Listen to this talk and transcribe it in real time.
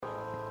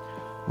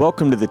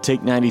Welcome to the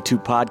Take 92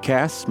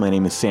 podcast. My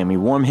name is Sammy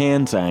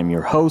Warmhands. I am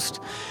your host.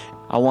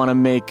 I want to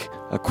make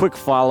a quick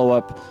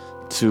follow-up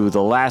to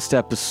the last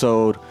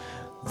episode,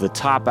 the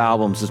top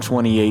albums of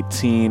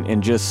 2018,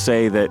 and just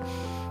say that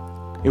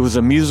it was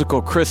a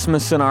musical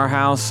Christmas in our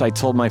house. I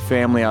told my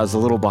family I was a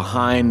little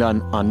behind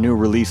on new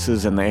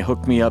releases, and they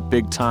hooked me up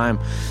big time.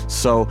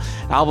 So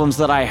albums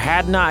that I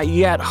had not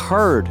yet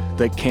heard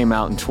that came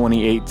out in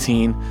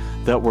 2018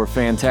 that were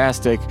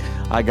fantastic.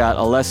 I got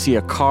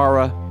Alessia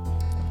Cara,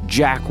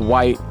 Jack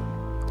White,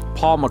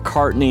 Paul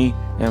McCartney,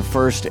 and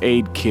First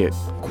Aid Kit.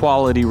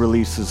 Quality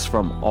releases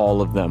from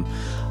all of them.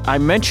 I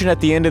mentioned at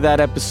the end of that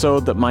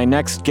episode that my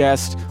next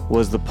guest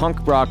was the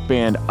punk rock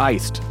band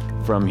Iced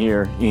from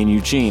here in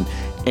Eugene.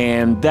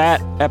 And that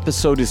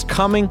episode is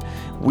coming.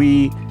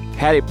 We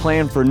had it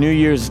planned for New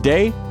Year's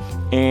Day.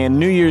 And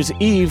New Year's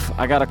Eve,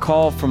 I got a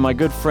call from my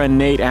good friend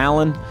Nate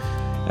Allen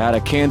out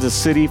of Kansas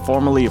City,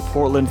 formerly of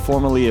Portland,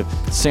 formerly of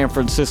San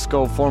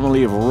Francisco,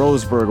 formerly of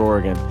Roseburg,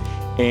 Oregon.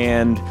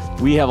 And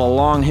we have a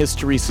long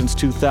history since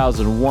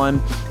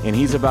 2001, and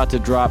he's about to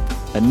drop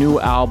a new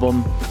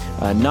album,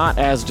 not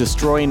as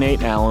Destroy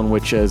Nate Allen,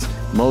 which as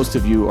most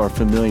of you are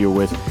familiar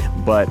with,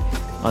 but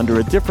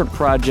under a different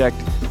project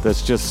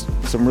that's just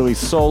some really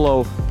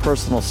solo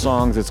personal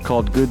songs. It's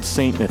called Good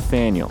Saint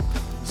Nathaniel.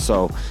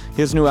 So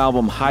his new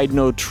album, Hide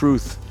No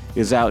Truth,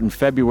 is out in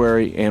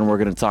February, and we're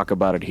going to talk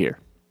about it here.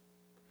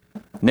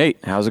 Nate,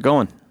 how's it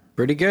going?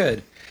 Pretty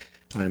good.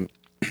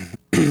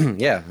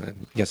 Yeah, I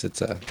guess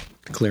it's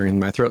clearing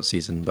my throat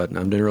season, but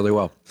I'm doing really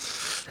well.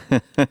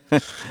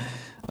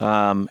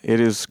 It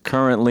is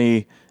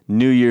currently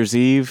New Year's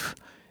Eve,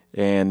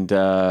 and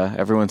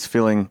everyone's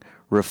feeling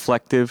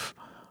reflective.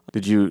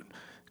 Did you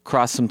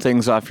cross some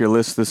things off your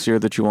list this year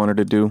that you wanted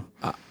to do?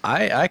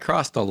 I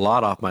crossed a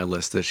lot off my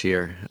list this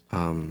year.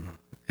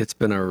 It's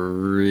been a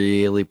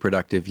really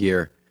productive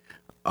year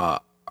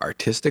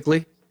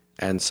artistically,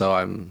 and so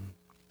I'm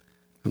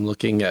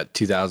looking at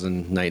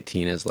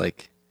 2019 as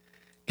like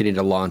getting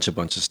to launch a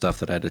bunch of stuff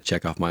that I had to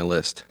check off my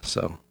list.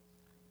 So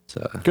it's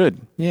good.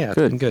 Yeah, it's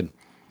been good.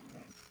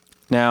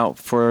 Now,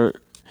 for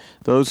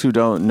those who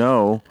don't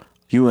know,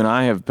 you and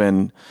I have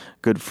been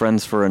good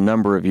friends for a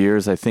number of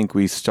years. I think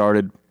we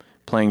started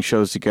playing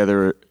shows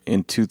together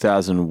in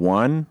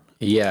 2001.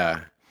 Yeah.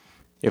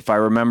 If I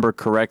remember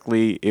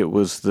correctly, it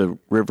was the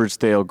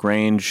Riversdale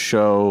Grange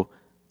show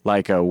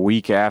like a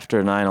week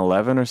after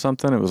 9/11 or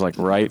something. It was like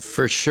right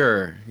for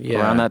sure. Yeah.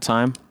 Around that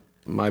time.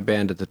 My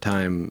band at the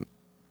time,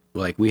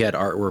 like we had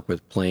artwork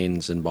with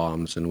planes and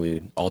bombs, and we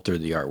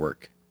altered the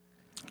artwork.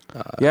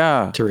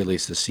 To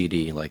release the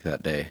CD like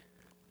that day.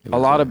 A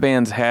lot of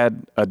bands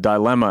had a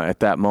dilemma at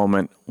that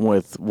moment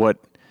with what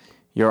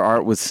your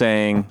art was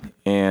saying,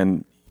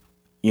 and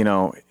you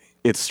know,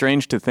 it's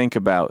strange to think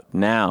about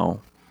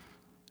now,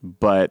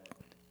 but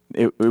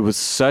it was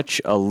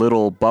such a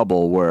little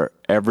bubble where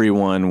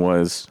everyone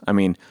was, I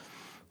mean,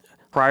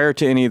 prior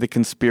to any of the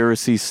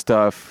conspiracy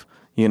stuff,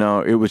 you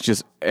know, it was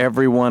just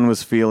everyone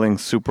was feeling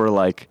super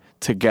like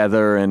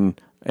together, and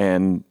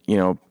you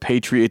know,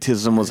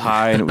 patriotism was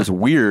high, and it was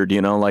weird,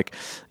 you know, like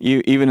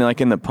even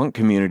like in the punk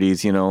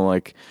communities, you know,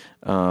 like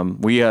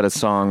we had a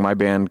song, my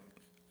band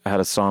had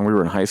a song, we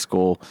were in high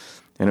school,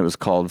 and it was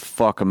called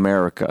Fuck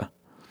America.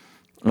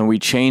 And we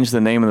changed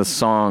the name of the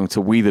song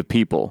to We the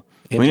People.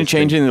 We didn't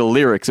change any of the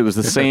lyrics. It was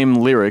the same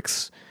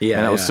lyrics. Yeah,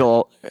 and it was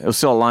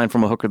still a line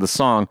from a hook of the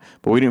song,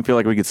 but we didn't feel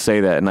like we could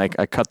say that. And I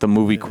cut the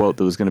movie quote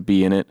that was going to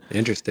be in it.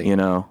 Interesting. You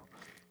know,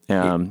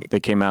 they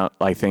came out,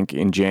 I think,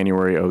 in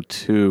January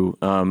 2002.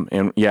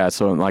 And yeah,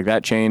 so like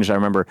that changed. I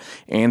remember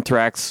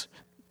Anthrax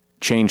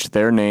changed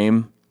their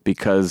name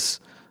because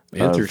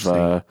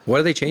Interesting. What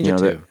did they change it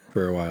to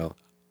for a while?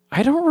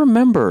 I don't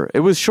remember.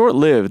 It was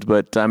short-lived,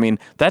 but I mean,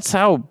 that's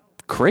how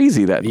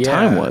crazy that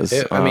time was.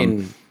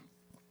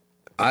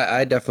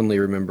 I definitely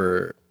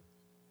remember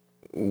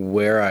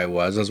where I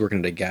was. I was working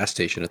at a gas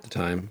station at the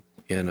time,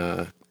 and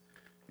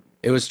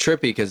it was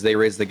trippy because they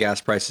raised the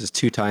gas prices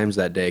 2 times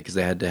that day because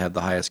they had to have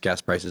the highest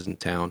gas prices in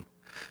town.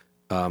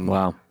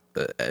 Wow.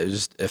 It was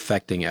just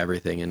affecting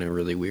everything in a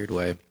really weird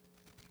way.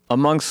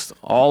 Amongst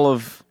all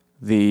of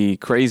the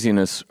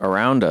craziness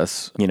around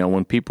us, you know,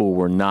 when people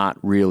were not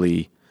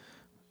really,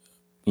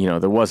 you know,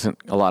 there wasn't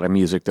a lot of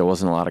music, there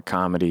wasn't a lot of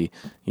comedy,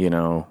 you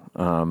know,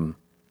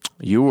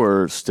 you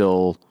were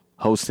still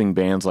hosting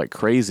bands like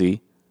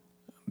crazy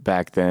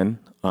back then.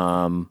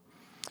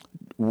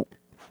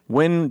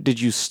 When did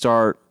you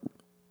start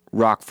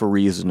Rock for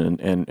Reason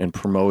and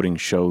promoting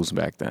shows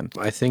back then?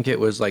 I think it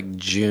was like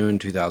June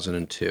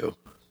 2002.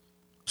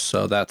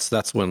 So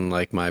that's when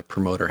like my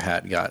promoter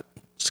hat got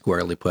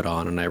squarely put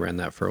on, and I ran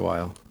that for a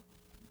while.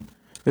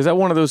 Is that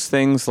one of those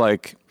things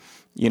like,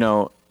 you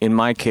know, in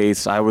my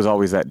case, I was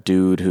always that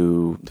dude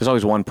there's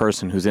always one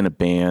person who's in a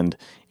band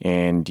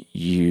and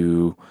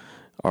you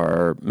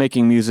are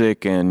making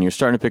music and you're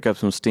starting to pick up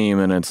some steam,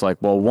 and it's like,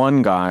 well,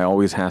 one guy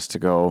always has to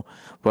go,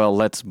 well,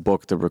 let's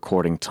book the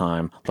recording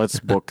time. Let's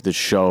book the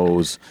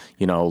shows,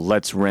 you know,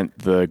 let's rent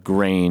the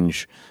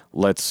Grange.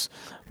 Let's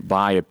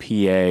buy a PA?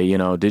 You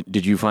know,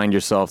 did you find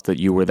yourself that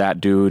you were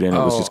that dude and it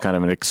was just kind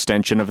of an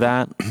extension of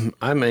that?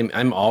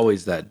 I'm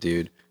always that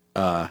dude.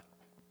 I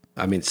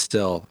mean,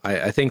 still,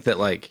 I think that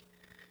like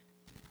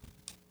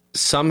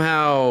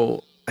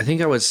somehow, I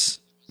think I was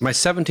my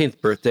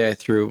 17th birthday, I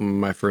threw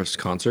my first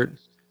concert.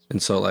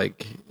 And so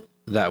like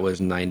that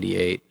was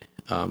 98.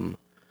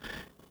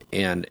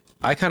 And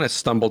I kind of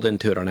stumbled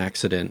into it on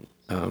accident.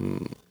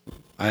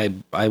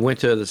 I went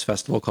to this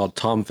festival called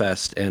Tom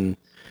Fest and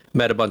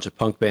met a bunch of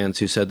punk bands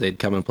who said they'd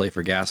come and play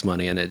for gas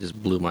money, and it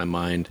just blew my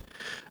mind.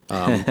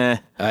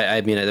 I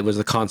mean,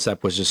 the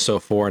concept was just so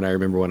foreign. I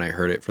remember when I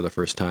heard it for the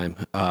first time,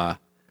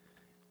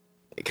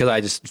 because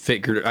I just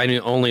figured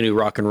only knew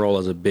rock and roll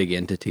as a big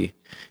entity,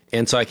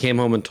 and so I came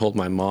home and told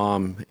my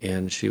mom,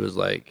 and she was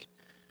like,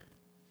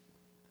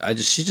 I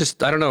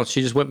don't know.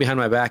 She just went behind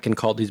my back and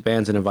called these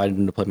bands and invited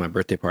them to play my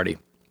birthday party.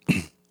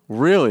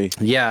 Really?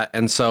 Yeah,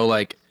 and so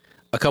like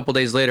a couple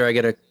days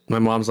later, my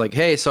mom's like,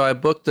 "Hey, so I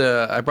brought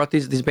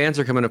these bands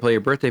are coming to play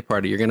your birthday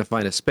party. You're gonna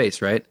find a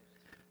space, right?"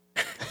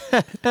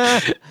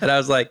 And I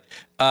was like,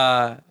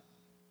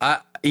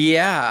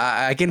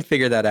 yeah, I can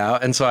figure that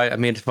out. And so I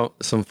made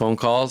some phone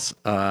calls,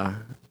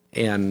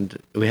 and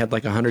we had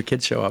like 100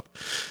 kids show up.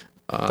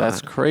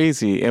 That's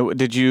crazy.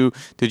 Did you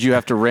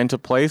have to rent a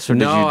place, or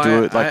did No, you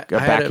do it like a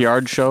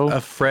backyard show?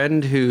 A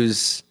friend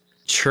whose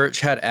church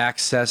had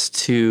access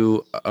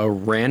to a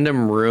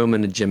random room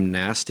in a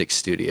gymnastics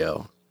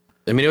studio.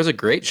 I mean, it was a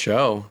great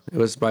show. It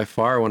was by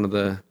far one of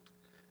the...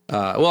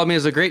 it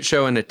was a great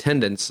show in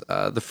attendance.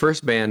 The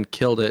first band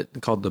killed it,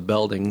 called the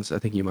Beldings. I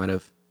think you might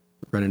have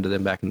run into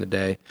them back in the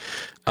day.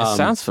 It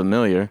sounds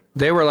familiar.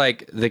 They were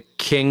like the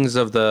kings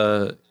of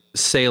the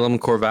Salem,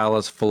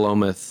 Corvallis,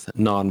 Philomath,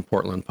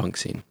 non-Portland punk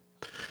scene.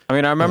 I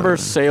mean, I remember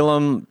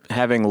Salem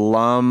having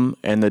Lum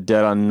and the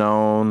Dead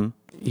Unknown.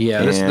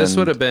 Yeah, this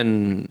would have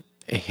been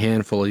a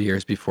handful of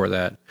years before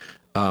that.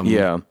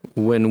 Yeah.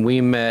 When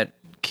we met,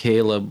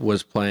 Caleb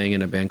was playing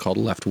in a band called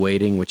Left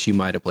Waiting, which you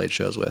might have played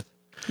shows with.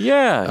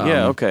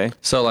 Yeah, okay.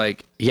 So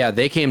like, yeah,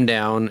 they came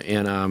down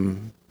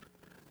and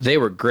they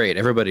were great.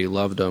 Everybody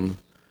loved them.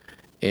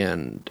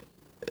 And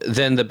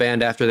then the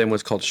band after them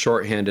was called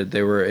Shorthanded.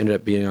 They ended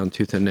up being on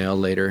Tooth and Nail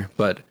later,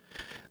 but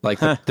like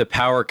the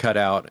power cut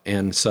out,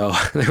 and so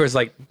there was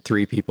like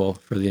 3 people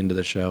for the end of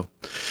the show.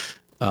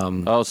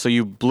 So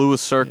you blew a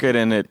circuit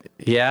and it...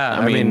 Yeah,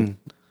 I mean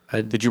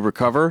did you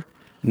recover?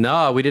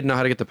 No, we didn't know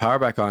how to get the power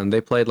back on.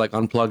 They played like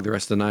unplugged the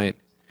rest of the night.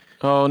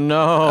 Oh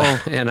no!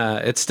 And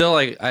it's still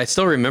like I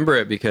still remember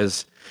it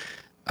because,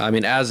 I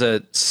mean, as a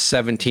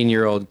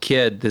 17-year-old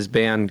kid, this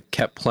band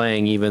kept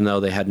playing even though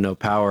they had no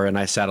power, and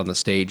I sat on the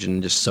stage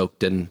and just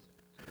soaked in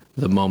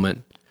the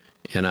moment.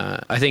 And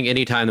I think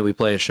any time that we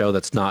play a show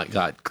that's not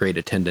got great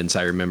attendance,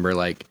 I remember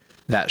like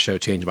that show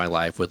changed my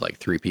life with like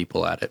 3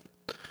 people at it.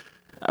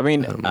 I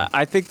mean,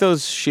 I think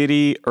those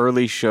shitty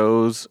early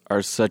shows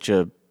are such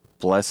a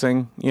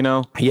blessing, you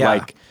know? Yeah.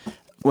 Like,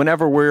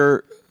 whenever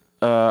we're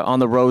on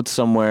the road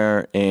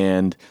somewhere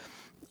and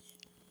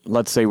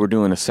let's say we're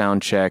doing a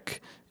sound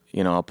check,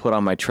 you know, I'll put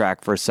on my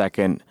track for a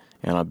second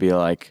and I'll be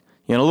like,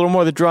 you know, a little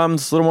more of the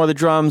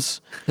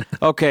drums.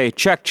 Okay,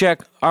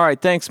 check. All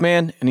right, thanks,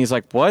 man. And he's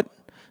like, what?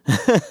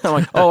 I'm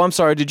like, oh, I'm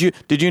sorry. Did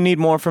you need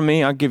more from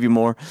me? I'll give you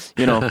more,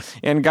 you know.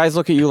 And guys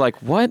look at you like,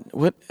 what?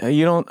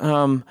 You don't,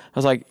 I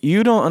was like,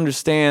 you don't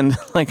understand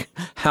like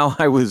how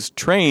I was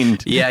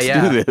trained to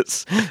do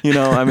this. You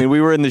know, I mean,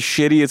 we were in the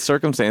shittiest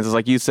circumstances.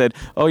 Like you said,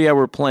 oh yeah,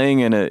 we're playing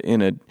in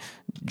a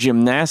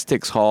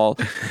gymnastics hall.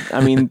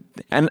 I mean,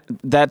 and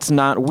that's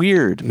not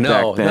weird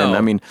back then. No.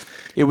 I mean,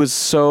 it was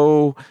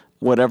so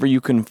whatever you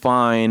can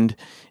find.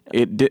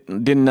 It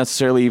didn't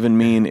necessarily even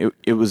mean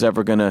it was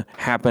ever going to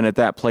happen at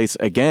that place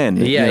again.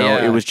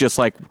 Yeah. It was just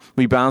like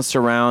we bounced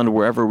around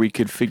wherever we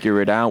could figure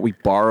it out. We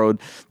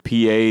borrowed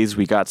PAs.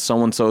 We got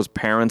so-and-so's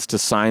parents to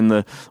sign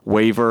the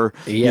waiver,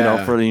 you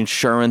know, for the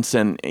insurance.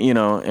 And, you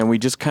know, and we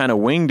just kind of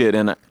winged it.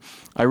 And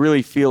I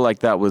really feel like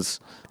that was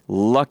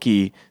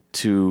lucky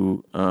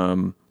to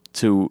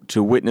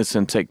witness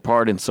and take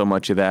part in so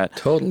much of that.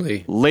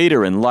 Totally.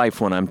 Later in life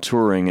when I'm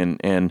touring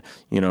and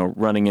you know,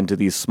 running into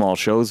these small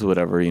shows or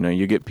whatever, you know,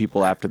 you get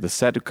people after the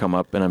set who come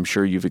up, and I'm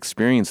sure you've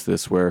experienced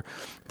this, where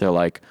they're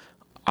like,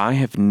 I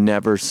have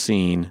never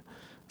seen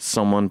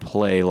someone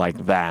play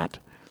like that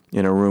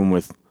in a room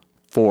with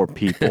 4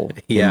 people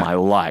in my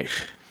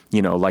life.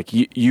 You know, like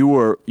you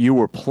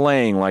were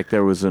playing like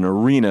there was an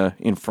arena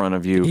in front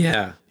of you.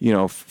 Yeah. You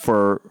know,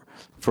 for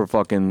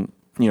fucking,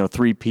 you know,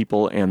 3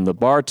 people and the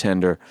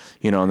bartender,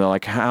 you know, and they're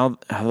like, how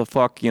the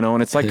fuck, you know,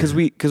 and it's like, cause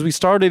we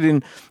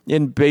started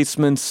in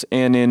basements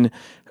and in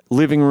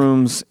living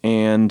rooms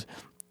and,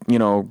 you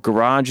know,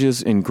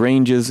 garages and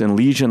granges and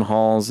Legion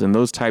halls and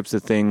those types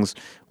of things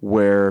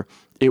where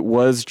it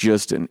was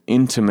just an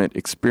intimate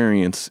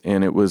experience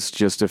and it was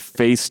just a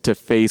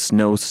face-to-face,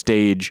 no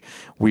stage,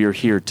 we are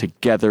here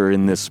together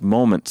in this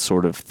moment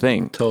sort of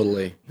thing.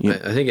 Totally. Yeah.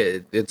 I think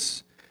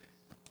it's,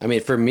 I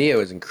mean, for me, it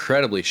was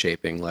incredibly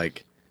shaping.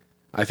 Like,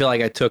 I feel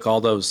like I took all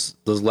those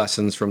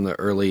lessons from the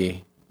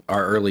early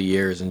our early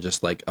years and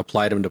just like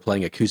applied them to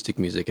playing acoustic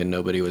music, and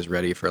nobody was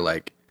ready for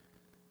like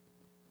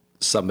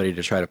somebody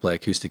to try to play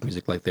acoustic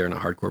music like they're in a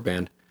hardcore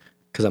band.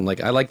 Because I'm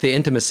like, I like the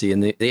intimacy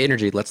and the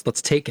energy. Let's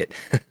take it.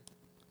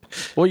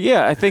 Well,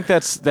 yeah, I think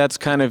that's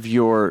kind of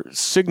your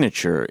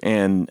signature.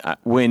 And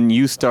when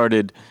you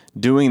started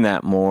doing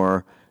that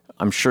more,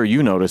 I'm sure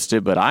you noticed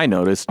it, but I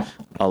noticed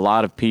a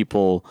lot of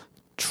people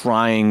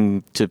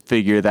trying to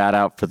figure that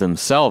out for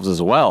themselves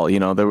as well. You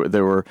know,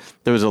 there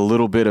was a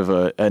little bit of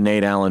a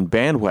Nate Allen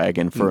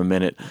bandwagon for a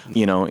minute,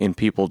 you know, in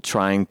people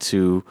trying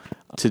to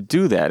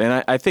do that.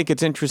 And I think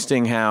it's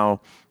interesting how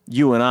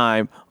you and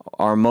I,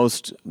 our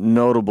most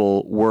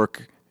notable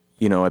work,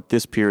 you know, at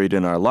this period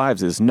in our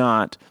lives is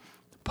not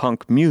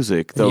punk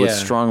music, though it's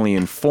strongly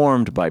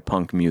informed by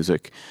punk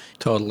music.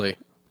 Totally.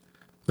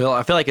 Well,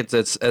 I feel like it's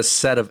a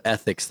set of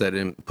ethics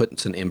that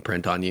puts an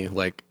imprint on you.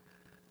 Like,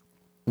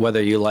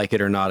 whether you like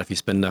it or not, if you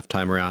spend enough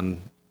time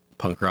around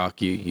punk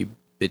rock, it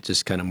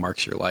just kind of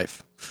marks your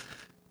life.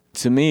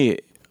 To me,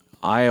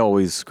 I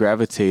always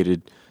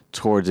gravitated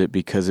towards it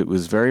because it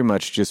was very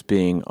much just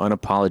being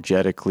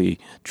unapologetically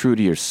true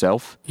to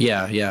yourself.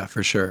 Yeah,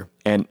 for sure.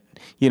 And,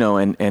 you know,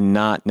 and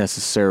not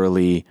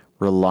necessarily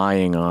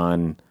relying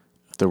on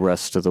the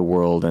rest of the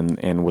world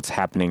and what's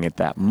happening at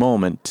that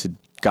moment to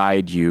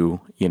guide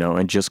you, you know,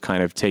 and just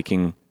kind of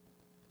taking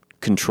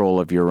control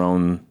of your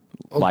own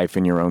life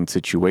and your own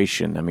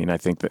situation. I mean, I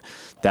think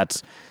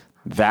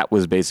that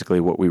was basically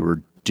what we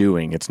were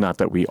doing. It's not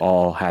that we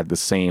all had the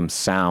same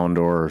sound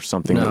or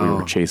something that we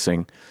were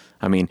chasing.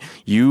 I mean,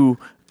 you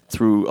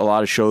threw a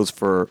lot of shows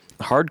for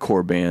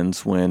hardcore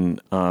bands when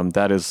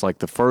that is like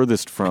the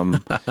furthest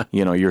from,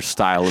 you know, your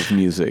style of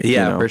music. Yeah,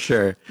 you know? For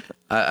sure.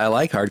 I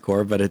like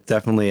hardcore, but it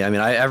definitely, I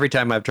mean, every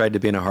time I've tried to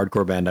be in a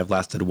hardcore band, I've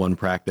lasted one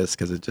practice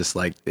because it just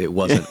like, it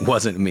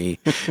wasn't me.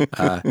 It's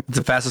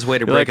the fastest way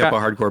to break up a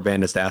hardcore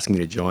band is to ask me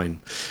to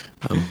join.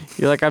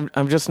 You're like,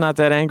 I'm just not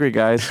that angry,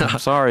 guys. I'm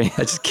sorry.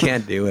 I just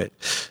can't do it.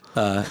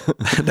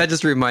 That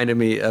just reminded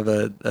me of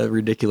a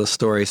ridiculous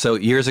story. So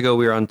years ago,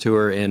 we were on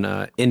tour in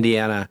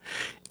Indiana,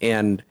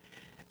 and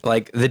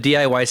like the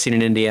DIY scene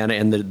in Indiana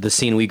and the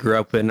scene we grew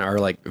up in are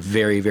like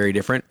very, very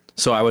different.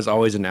 So I was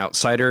always an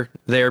outsider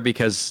there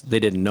because they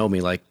didn't know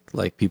me like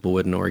people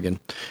would in Oregon.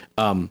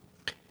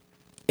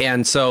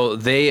 And so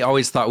they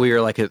always thought we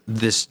were like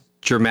this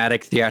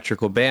dramatic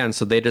theatrical band.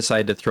 So they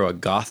decided to throw a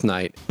goth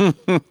night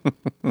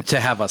to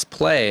have us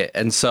play.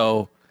 And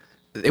so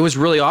it was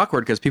really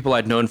awkward because people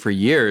I'd known for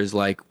years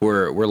like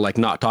were like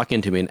not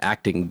talking to me and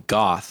acting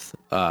goth,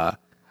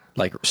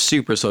 like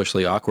super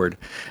socially awkward.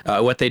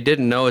 What they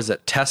didn't know is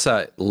that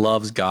Tessa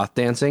loves goth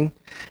dancing.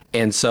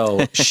 And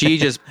so she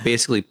just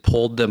basically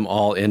pulled them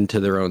all into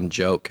their own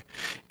joke.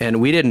 And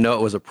we didn't know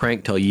it was a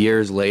prank till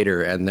years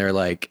later. And they're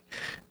like,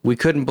 we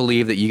couldn't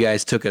believe that you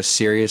guys took us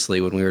seriously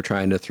when we were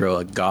trying to throw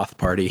a goth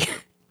party.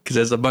 Because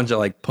there's a bunch of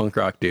like punk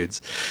rock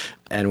dudes.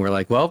 And we're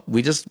like, well,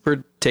 we just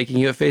were taking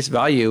you at face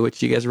value,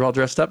 which you guys were all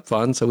dressed up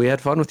fun. So we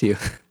had fun with you.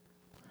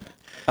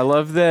 I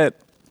love that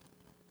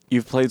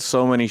you've played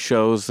so many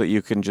shows that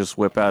you can just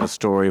whip out a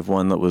story of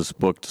one that was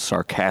booked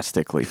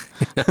sarcastically.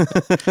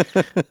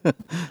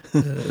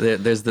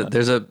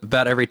 There's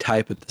about every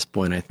type at this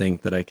point, I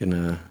think, that I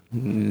can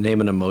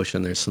name an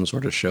emotion. There's some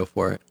sort of show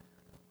for it.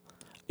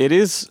 It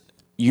is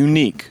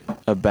unique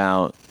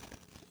about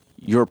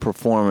your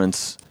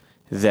performance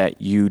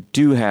that you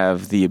do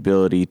have the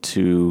ability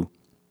to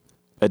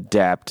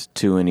adapt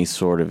to any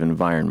sort of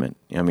environment.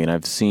 I mean,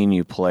 I've seen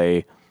you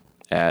play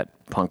at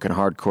punk and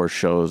hardcore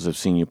shows. I've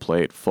seen you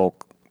play at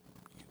folk,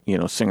 you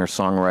know,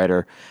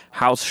 singer-songwriter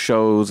house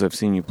shows. I've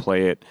seen you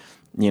play at,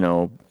 you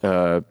know,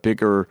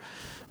 bigger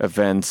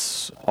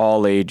events,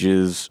 all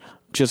ages,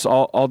 just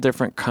all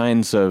different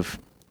kinds of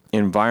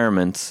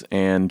environments.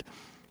 And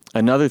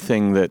another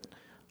thing that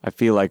I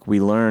feel like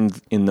we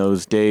learned in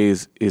those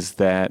days is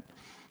that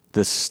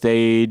the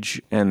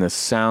stage and the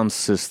sound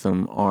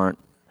system aren't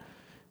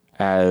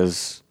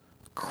as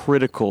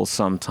critical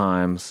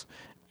sometimes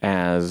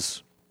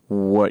as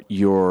what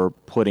you're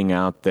putting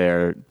out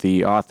there,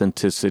 the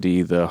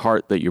authenticity, the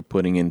heart that you're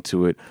putting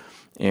into it.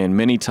 And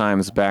many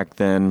times back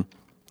then,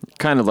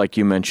 kind of like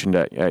you mentioned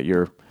at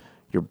your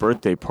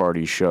birthday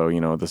party show,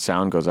 you know, the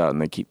sound goes out and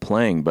they keep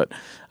playing. But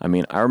I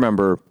mean, I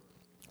remember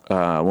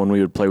when we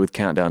would play with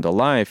Countdown to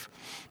Life,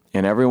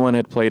 and everyone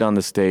had played on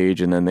the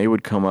stage, and then they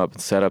would come up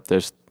and set up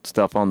their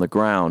stuff on the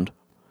ground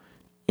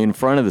in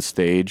front of the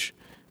stage,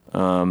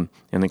 and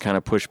then kind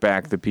of push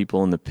back the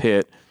people in the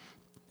pit.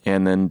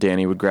 And then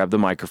Danny would grab the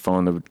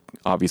microphone that would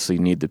obviously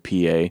need the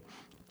PA.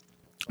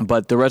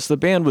 But the rest of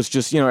the band was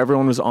just, you know,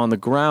 everyone was on the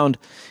ground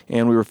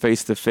and we were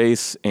face to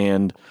face.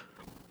 And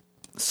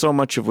so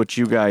much of what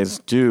you guys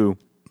do,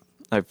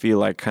 I feel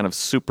like kind of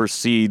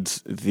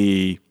supersedes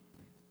the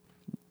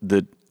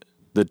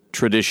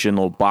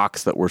traditional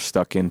box that we're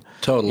stuck in.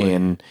 Totally.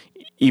 And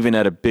even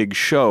at a big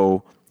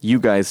show,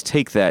 you guys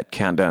take that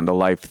Countdown to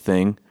Life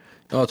thing.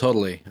 Oh,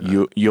 totally.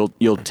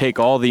 You'll take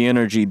all the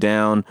energy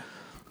down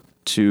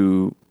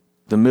to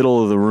the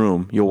middle of the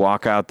room. You'll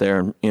walk out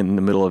there in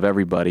the middle of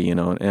everybody, you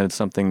know, and it's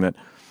something that,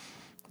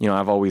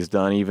 I've always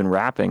done, even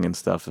rapping and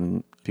stuff,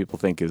 and people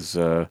think is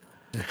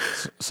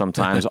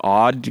sometimes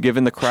odd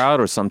given the crowd,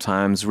 or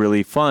sometimes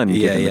really fun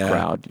given the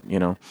crowd.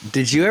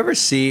 Did you ever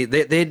see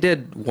they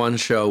did one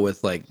show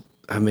with like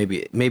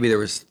maybe there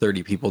was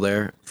 30 people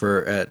there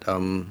at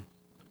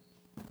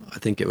I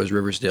think it was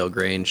Riversdale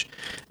Grange,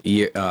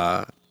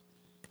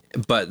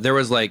 but there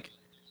was like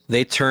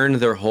they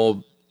turned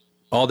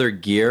all their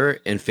gear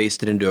and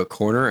faced it into a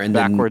corner and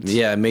backwards.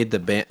 Then made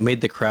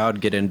the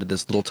crowd get into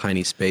this little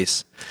tiny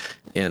space.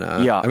 And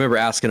I remember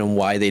asking them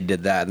why they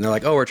did that, and they're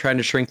like, "Oh, we're trying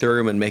to shrink the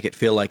room and make it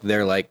feel like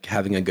they're like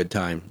having a good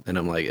time." And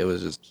I'm like, it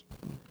was just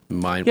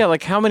Yeah,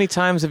 like how many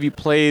times have you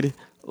played?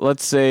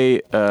 Let's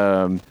say,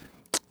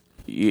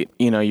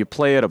 you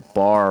play at a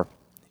bar,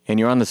 and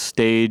you're on the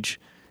stage,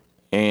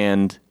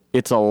 and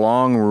it's a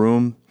long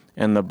room,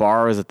 and the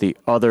bar is at the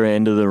other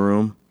end of the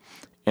room,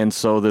 and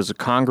so there's a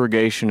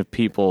congregation of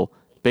people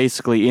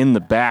basically in the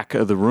back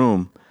of the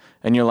room,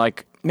 and you're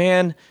like,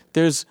 man,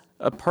 there's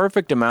a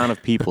perfect amount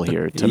of people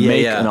here to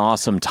make an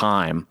awesome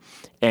time,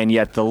 and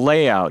yet the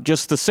layout,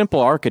 just the simple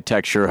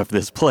architecture of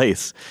this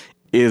place,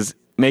 is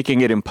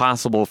making it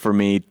impossible for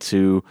me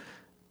to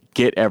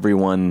get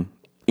everyone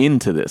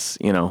into this,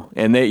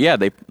 and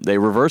they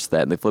reversed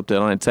that and they flipped it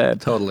on its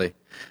head. Totally.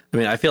 I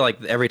mean, I feel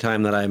like every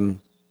time that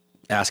I'm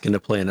asking to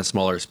play in a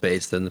smaller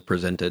space than the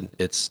presented,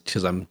 it's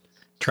because I'm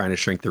trying to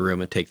shrink the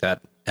room and take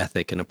that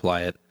ethic and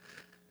apply it.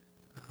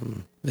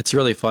 It's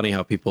really funny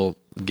how people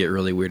get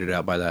really weirded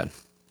out by that.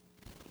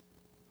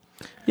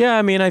 Yeah,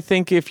 I mean, I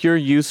think if you're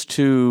used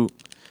to,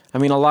 a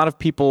lot of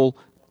people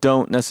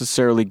don't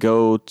necessarily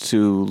go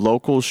to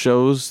local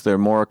shows. They're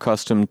more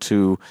accustomed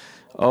to,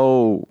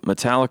 oh,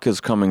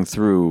 Metallica's coming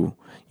through,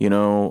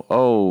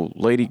 oh,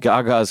 Lady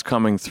Gaga's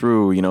coming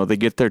through. They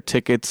get their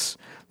tickets.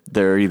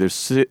 They're either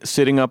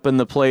sitting up in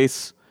the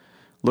place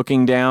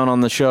looking down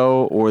on the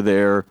show, or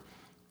they're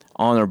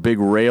on their big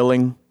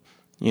railing.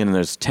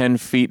 There's 10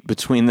 feet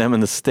between them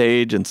and the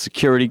stage and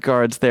security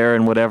guards there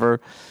and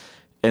whatever.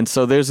 And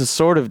so there's a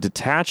sort of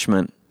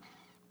detachment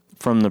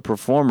from the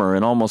performer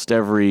in almost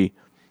every,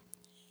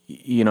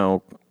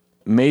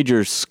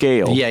 major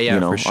scale.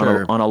 For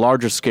sure. On a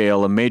larger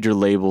scale, a major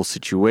label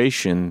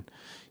situation,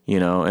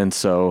 and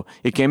so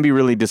it can be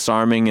really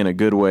disarming in a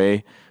good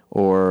way.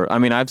 Or,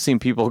 I've seen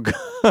people,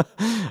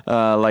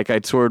 like I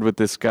toured with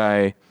this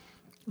guy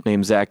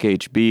named Zach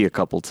HB a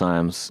couple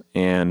times,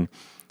 and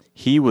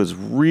he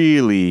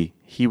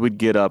would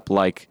get up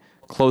like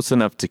close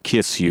enough to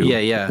kiss you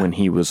when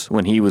he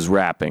was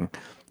rapping.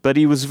 But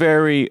he was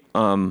very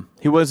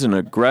he wasn't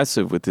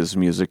aggressive with his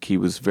music.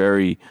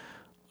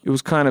 It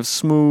was kind of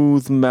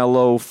smooth,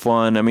 mellow,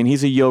 fun.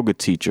 He's a yoga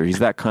teacher. He's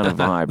that kind of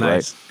vibe,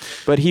 nice.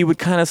 Right? But he would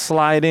kind of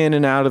slide in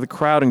and out of the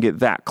crowd and get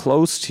that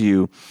close to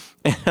you.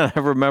 And I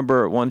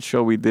remember at one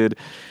show we did,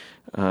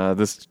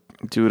 this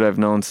dude I've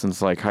known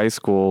since like high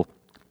school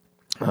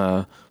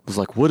was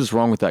like, "What is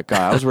wrong with that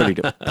guy?" I was ready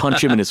to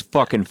punch him in his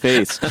fucking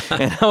face.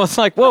 And I was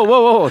like,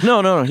 whoa.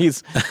 No.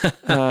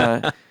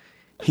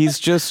 He's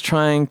just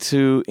trying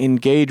to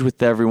engage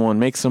with everyone,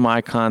 make some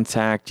eye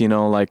contact,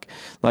 like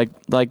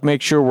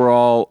make sure we're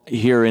all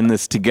here in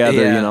this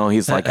together. Yeah.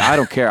 He's like, I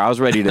don't care. I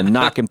was ready to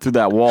knock him through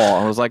that wall.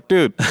 I was like,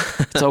 dude,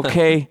 it's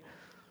okay.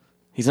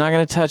 He's not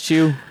going to touch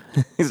you.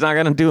 He's not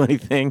going to do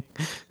anything.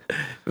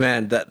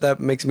 Man, that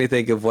makes me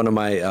think of one of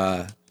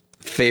my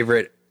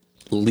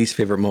least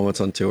favorite moments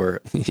on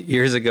tour.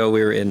 Years ago,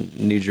 we were in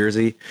New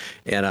Jersey,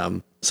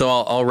 and so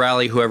I'll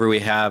rally whoever we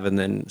have, and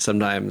then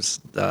sometimes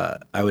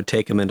I would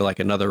take him into like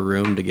another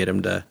room to get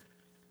him to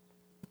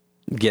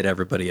get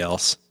everybody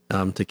else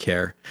to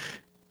care.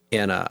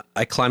 And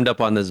I climbed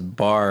up on this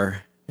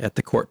bar at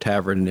the Court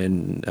Tavern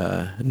in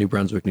New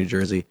Brunswick, New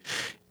Jersey,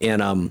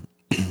 and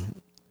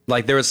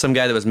like there was some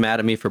guy that was mad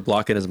at me for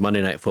blocking his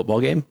Monday Night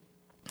Football game.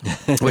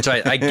 Which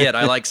I get.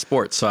 I like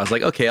sports, so I was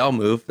like, okay, I'll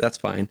move. That's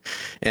fine.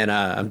 And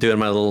I'm doing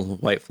my little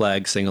white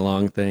flag sing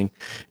along thing,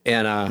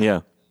 and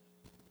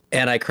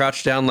and I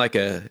crouched down like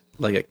a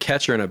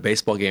catcher in a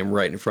baseball game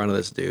right in front of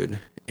this dude,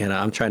 and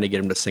I'm trying to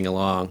get him to sing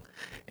along.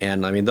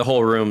 And the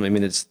whole room.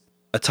 It's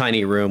a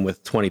tiny room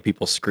with 20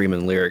 people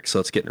screaming lyrics, so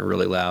it's getting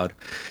really loud.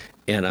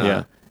 And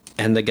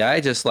and the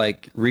guy just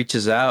like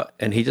reaches out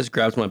and he just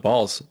grabs my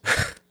balls,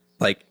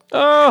 like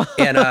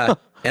and I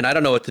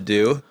don't know what to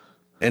do.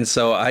 And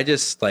so I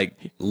just like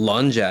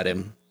lunge at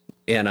him,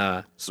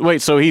 and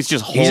wait, so he's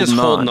just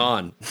holding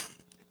on.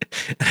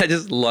 I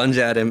just lunge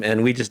at him,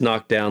 and we just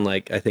knocked down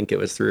like I think it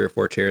was 3 or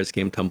 4 chairs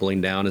came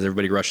tumbling down as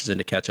everybody rushes in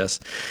to catch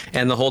us.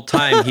 And the whole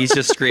time he's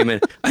just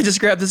screaming, "I just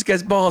grabbed this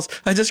guy's balls!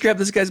 I just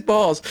grabbed this guy's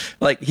balls!"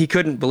 Like he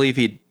couldn't believe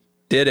he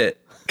did it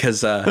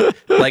because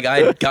like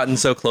I'd gotten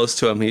so close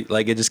to him, it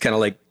just kind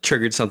of like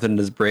triggered something in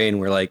his brain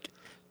where like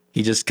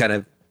he just kind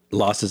of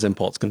lost his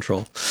impulse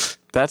control.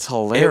 That's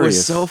hilarious. It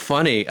was so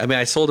funny.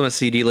 I sold him a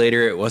CD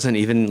later. It wasn't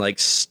even like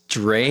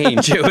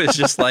strange. It was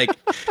just like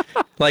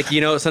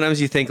sometimes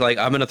you think like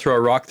I'm going to throw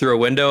a rock through a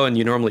window and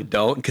you normally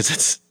don't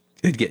because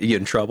it'd get you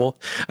in trouble.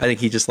 I think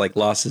he just like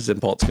lost his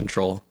impulse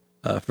control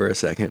for a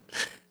second.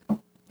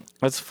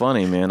 That's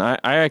funny, man. I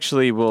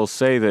actually will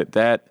say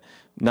that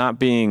not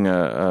being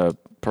a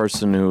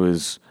person who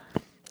is,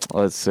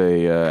 let's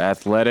say,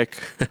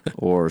 athletic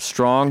or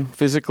strong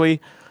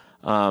physically,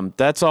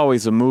 that's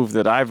always a move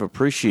that I've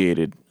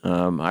appreciated.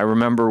 I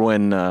remember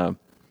when,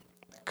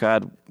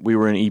 we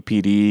were in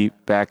EPD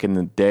back in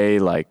the day,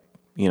 like,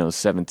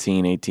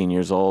 17, 18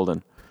 years old,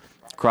 and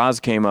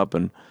Kraz came up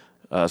and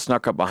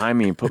snuck up behind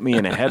me and put me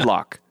in a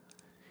headlock.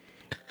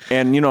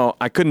 And,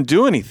 I couldn't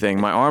do anything.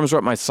 My arms were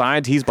at my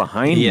sides. He's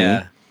behind me.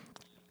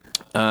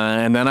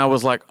 And then I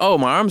was like, oh,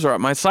 my arms are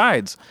at my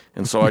sides.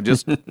 And so I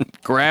just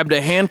grabbed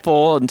a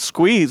handful and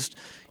squeezed,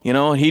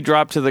 and he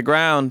dropped to the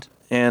ground,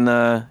 and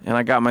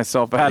I got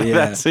myself out of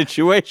that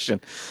situation.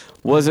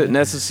 Was it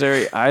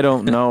necessary? I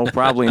don't know.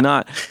 Probably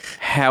not.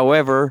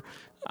 However,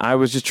 I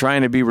was just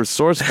trying to be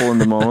resourceful in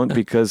the moment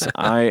because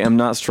I am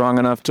not strong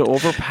enough to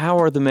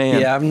overpower the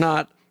man. Yeah, I'm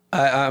not.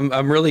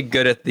 I'm really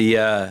good at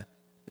the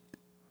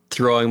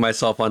throwing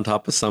myself on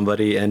top of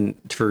somebody and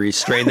to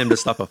restrain them to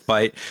stop a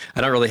fight.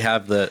 I don't really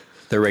have the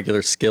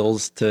regular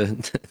skills to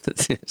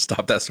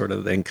stop that sort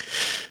of thing,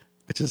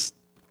 which is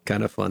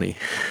kind of funny.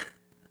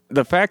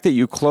 The fact that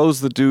you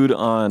close the dude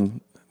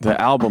on the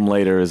album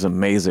later is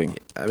amazing.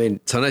 I mean,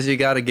 sometimes you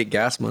got to get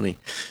gas money.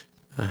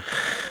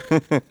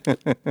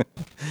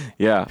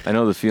 Yeah, I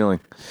know the feeling.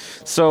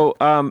 So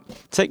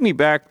take me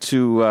back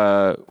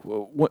to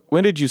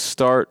when did you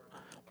start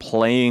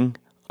playing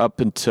up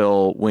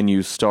until when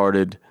you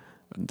started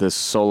this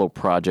solo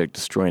project,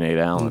 Destroy Nate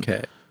Allen?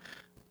 Okay.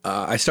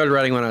 I started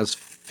writing when I was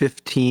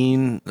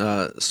 15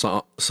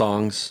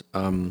 songs.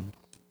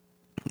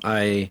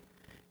 I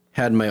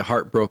had my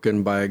heart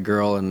broken by a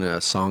girl and a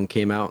song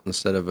came out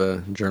instead of a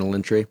journal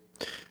entry.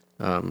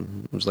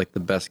 It was like the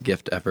best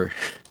gift ever.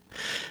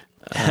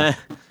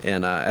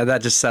 And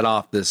that just set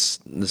off this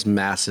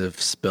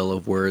massive spill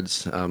of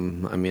words.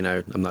 I'm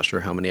not sure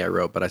how many I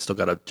wrote, but I still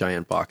got a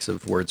giant box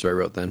of words I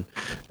wrote then.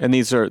 And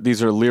these are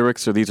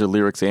lyrics, or these are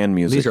lyrics and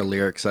music? These are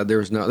lyrics. There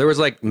was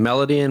like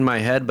melody in my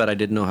head, but I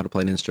didn't know how to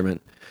play an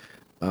instrument.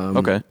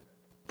 Okay.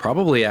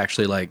 Probably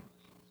actually like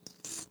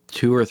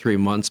 2 or 3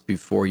 months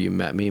before you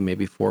met me,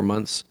 maybe 4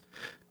 months,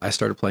 I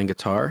started playing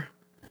guitar.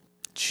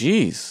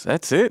 Jeez,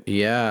 that's it?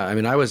 Yeah. I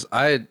mean,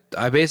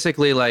 I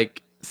basically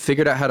like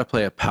figured out how to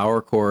play a power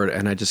chord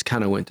and I just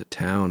kind of went to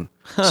town.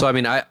 So, I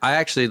mean, I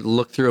actually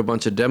looked through a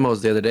bunch of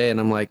demos the other day and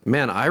I'm like,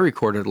 man, I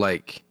recorded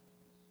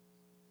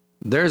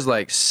there's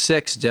like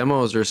 6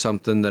 demos or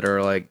something that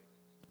are like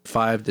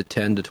 5 to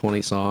 10 to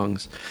 20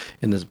 songs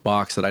in this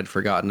box that I'd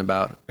forgotten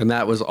about. And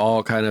that was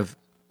all kind of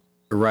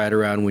right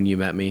around when you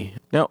met me.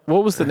 Now,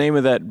 what was the name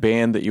of that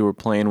band that you were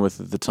playing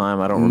with at the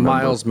time? I don't remember.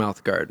 Miles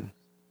Mouthguard.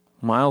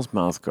 Miles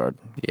Mouthguard.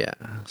 Yeah.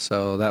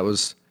 So that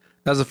was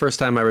the first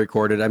time I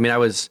recorded. I mean, I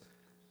was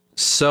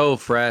so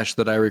fresh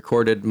that I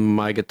recorded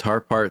my guitar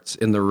parts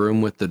in the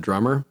room with the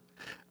drummer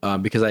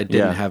because I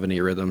didn't have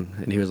any rhythm,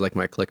 and he was like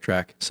my click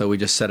track. So we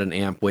just set an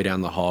amp way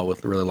down the hall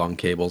with really long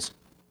cables.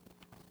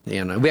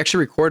 And we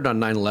actually recorded on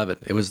 9/11.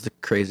 It was the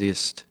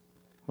craziest.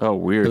 Oh,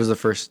 weird. It was the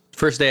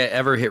first day I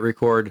ever hit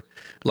record,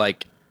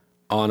 like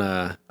on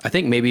I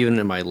think maybe even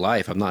in my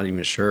life, I'm not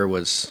even sure,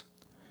 was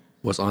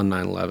on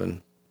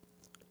 9/11.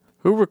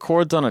 Who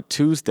records on a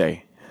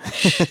Tuesday?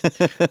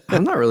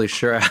 I'm not really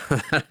sure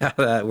how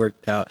that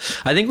worked out.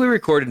 I think we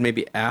recorded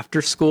maybe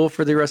after school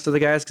for the rest of the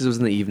guys because it was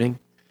in the evening.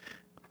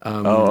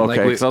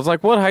 Okay. Because I was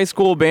like, what high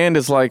school band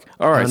is like,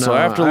 all right, so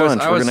after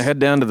lunch, we're going to head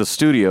down to the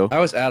studio. I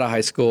was out of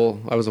high school.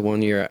 I was a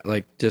 1 year,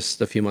 like just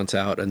a few months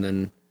out. And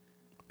then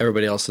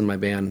everybody else in my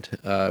band,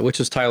 which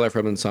was Tyler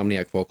from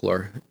Insomniac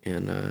Folklore.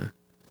 And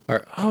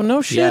oh,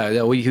 no shit.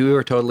 Yeah, we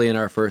were totally in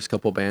our first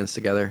couple bands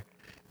together.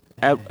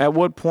 At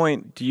what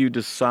point do you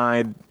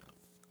decide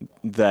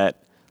that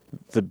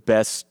the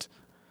best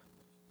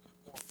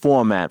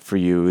format for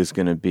you is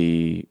going to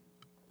be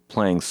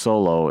playing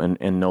solo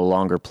and no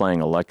longer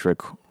playing electric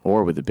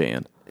or with the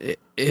band?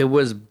 It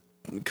was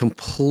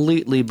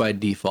completely by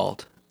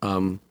default.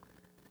 Early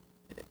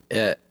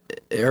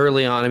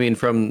on, I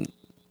mean,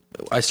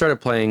 I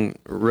started playing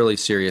really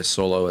serious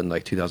solo in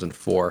like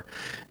 2004.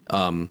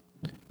 And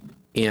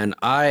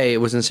I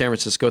was in San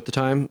Francisco at the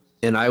time,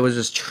 and I was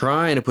just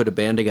trying to put a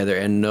band together,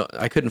 and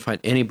I couldn't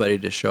find anybody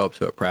to show up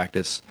to a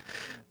practice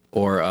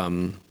or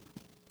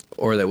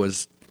that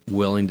was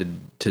willing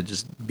to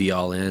just be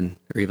all in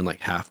or even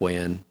like halfway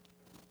in.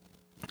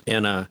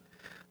 And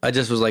I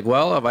just was like,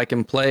 well, if I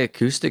can play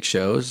acoustic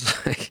shows,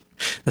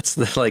 that's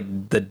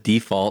the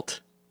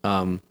default,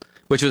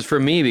 which was for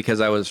me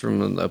because I was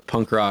from the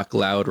punk rock,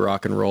 loud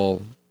rock and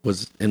roll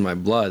was in my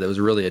blood. It was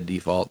really a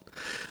default.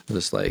 I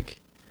was just like,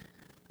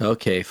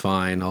 okay,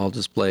 fine, I'll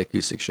just play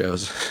acoustic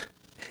shows.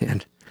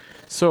 And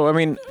so, I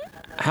mean,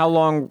 how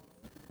long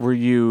were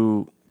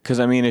you? Because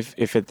I mean,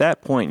 if at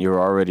that point you're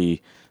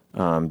already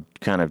kind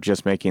of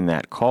just making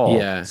that call,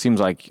 it seems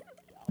like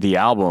the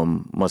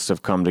album must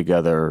have come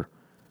together,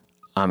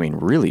 I mean,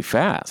 really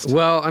fast.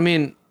 Well, I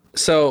mean,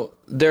 so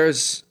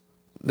there's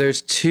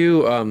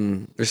two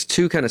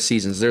kind of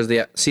seasons. There's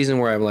the season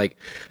where I'm like,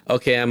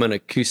 okay, I'm an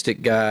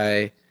acoustic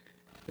guy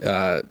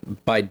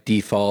by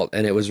default,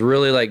 and it was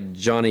really like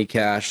Johnny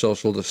Cash,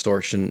 Social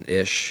Distortion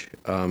ish.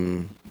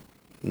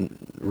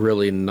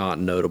 Really not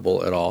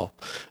notable at all.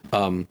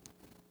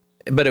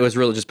 But it was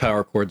really just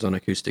power chords on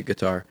acoustic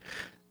guitar.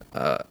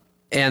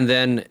 And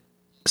then,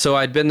 so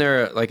I'd been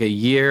there like a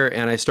year,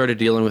 and I started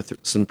dealing with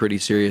some pretty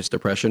serious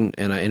depression,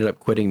 and I ended up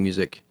quitting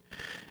music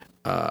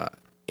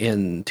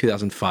in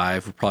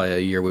 2005, probably a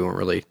year we weren't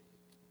really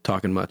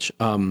talking much.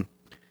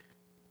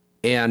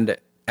 And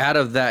out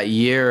of that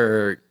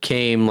year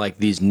came like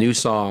these new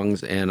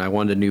songs, and I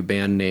wanted a new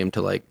band name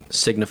to like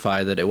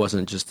signify that it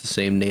wasn't just the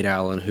same Nate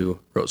Allen who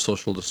wrote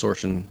Social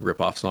Distortion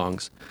ripoff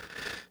songs.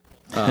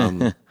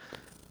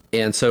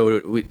 And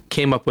so we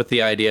came up with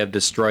the idea of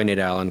Destroy Nate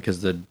Allen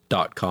because the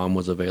 .com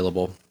was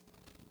available.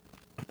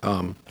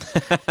 And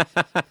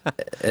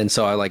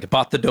so I like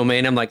bought the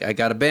domain. I'm like, I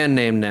got a band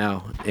name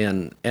now.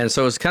 And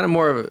so it's kind of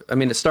more of, I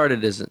mean, it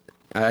started as,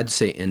 I'd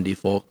say indie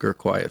folk or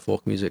quiet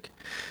folk music.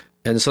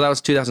 And so that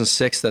was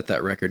 2006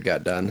 that record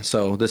got done.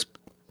 So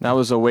that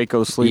was a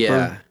Waco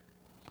Sleeper.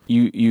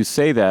 Yeah. You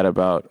say that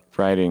about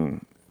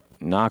writing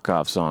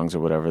knockoff songs or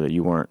whatever that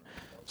you weren't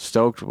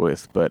stoked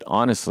with, but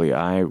honestly,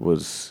 I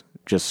was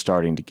just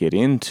starting to get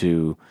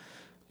into,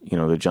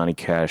 the Johnny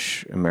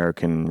Cash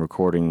American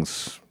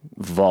Recordings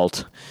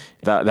vault.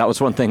 That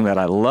was one thing that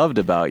I loved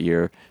about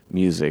your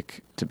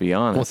music, to be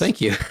honest. Well,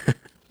 thank you.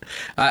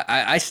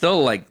 I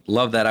still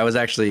love that. I was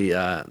actually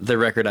the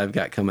record I've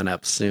got coming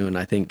up soon.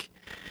 I think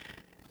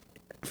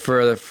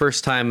for the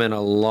first time in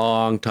a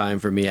long time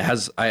for me, it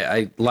has.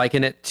 I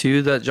liken it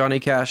to the Johnny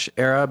Cash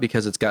era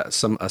because it's got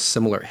a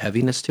similar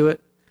heaviness to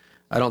it.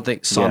 I don't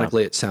think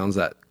sonically it sounds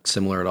that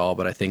similar at all,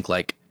 but I think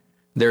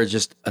there's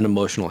just an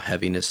emotional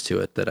heaviness to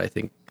it that I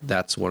think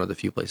that's one of the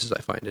few places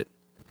I find it.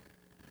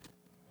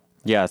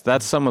 Yeah,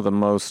 that's some of the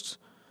most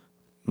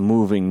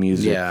moving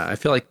music. Yeah, I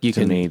feel like you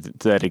to can me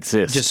that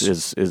exists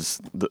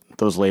is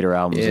those later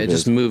albums. Yeah, it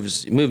just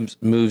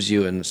moves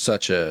you in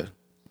such a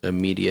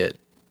immediate,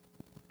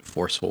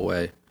 forceful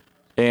way.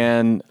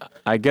 And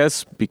I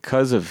guess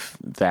because of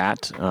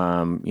that,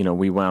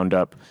 we wound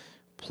up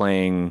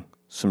playing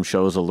some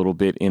shows a little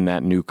bit in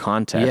that new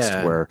context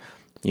where,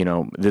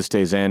 This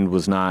Day's End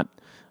was not.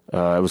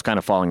 It was kind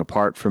of falling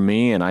apart for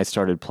me, and I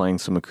started playing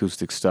some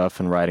acoustic stuff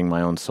and writing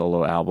my own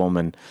solo album,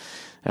 and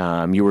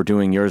you were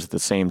doing yours at the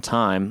same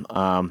time.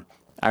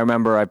 I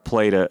remember I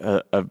played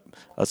a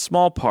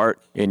small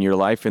part in your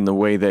life in the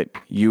way that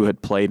you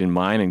had played in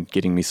mine and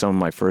getting me some of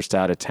my first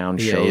out-of-town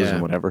shows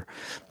and whatever,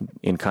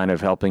 in kind of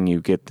helping you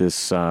get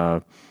this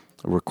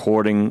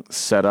recording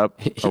set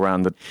up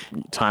around the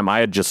time I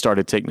had just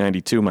started Take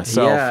 92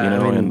 myself,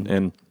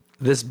 and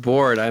this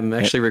board, I'm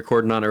actually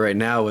recording on it right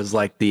now, was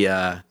like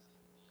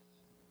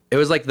it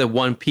was like the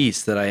one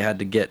piece that I had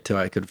to get till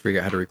I could figure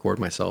out how to record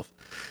myself.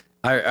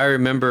 I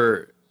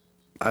remember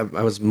I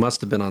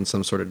must have been on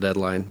some sort of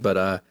deadline, but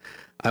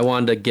I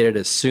wanted to get it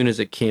as soon as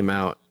it came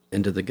out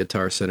into the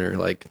Guitar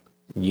Center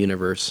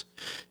universe,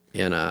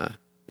 and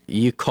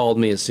you called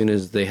me as soon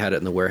as they had it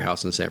in the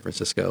warehouse in San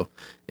Francisco,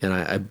 and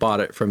I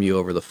bought it from you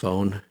over the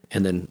phone,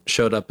 and then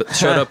showed up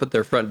at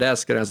their front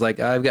desk, and I was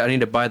like, I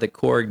need to buy the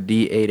Korg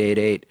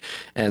D888,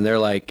 and they're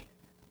like,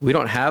 we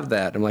don't have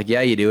that. I'm like,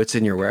 yeah, you do. It's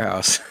in your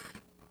warehouse.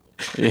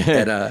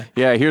 Yeah,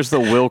 and, here's the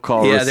will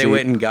call Yeah, receipt. They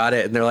went and got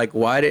it, and they're like,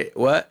 what?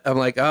 I'm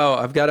like, oh,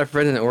 I've got a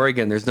friend in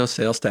Oregon. There's no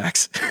sales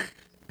tax.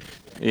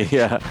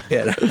 Yeah.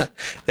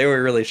 They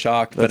were really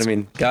shocked, but I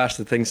mean, gosh,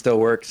 the thing still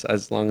works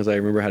as long as I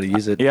remember how to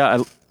use it.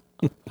 Yeah,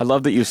 I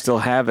love that you still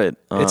have it.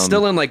 It's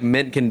still in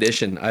mint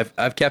condition.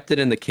 I've kept it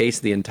in the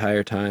case the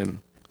entire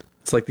time.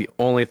 It's like the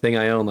only thing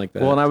I own like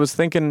that. Well, and I was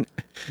thinking,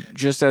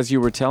 just as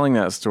you were telling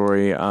that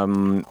story,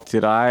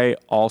 did I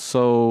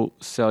also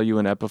sell you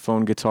an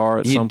Epiphone guitar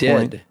at some point?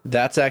 You did.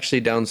 That's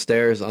actually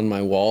downstairs on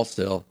my wall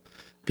still,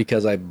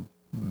 because I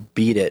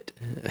beat it.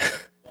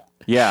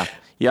 Yeah.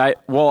 I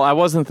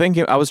wasn't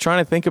thinking. I was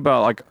trying to think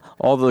about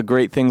all the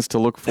great things to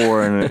look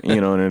for in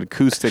an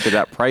acoustic at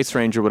that price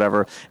range or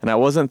whatever, and I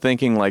wasn't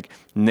thinking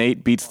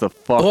Nate beats the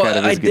fuck out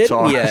of his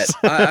guitars. Didn't yet.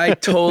 I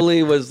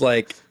totally was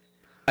like.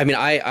 I mean,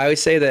 I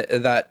always say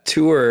that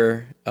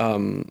tour,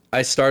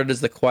 I started as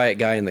the quiet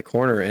guy in the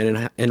corner,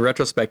 and in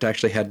retrospect, I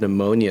actually had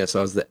pneumonia, so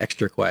I was the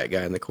extra quiet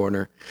guy in the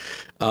corner.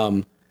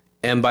 And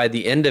by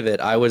the end of it,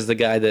 I was the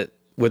guy that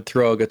would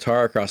throw a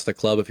guitar across the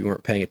club if you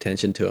weren't paying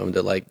attention to him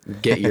to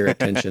get your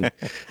attention.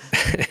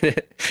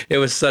 It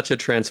was such a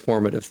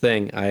transformative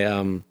thing.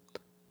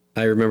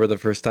 I remember the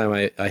first time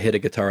I hit a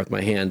guitar with my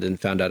hand and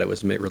found out it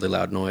was really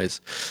loud noise.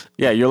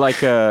 Yeah, you're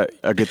like a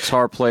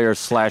guitar player /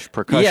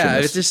 percussionist. Yeah,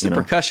 it's just a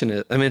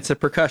percussionist. I mean, it's a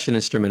percussion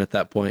instrument at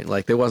that point.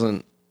 There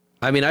wasn't.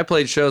 I mean, I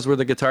played shows where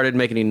the guitar didn't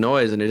make any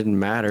noise and it didn't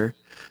matter.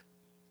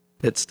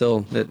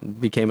 It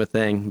became a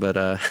thing.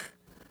 But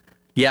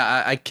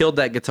yeah, I killed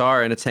that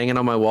guitar and it's hanging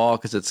on my wall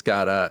because it's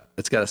got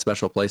a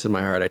special place in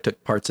my heart. I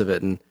took parts of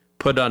it and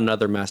put on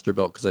another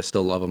Masterbuilt because I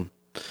still love them.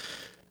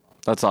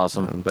 That's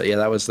awesome. But yeah,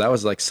 that was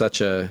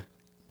such a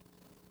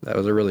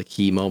really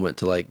key moment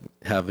to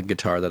have a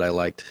guitar that I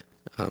liked.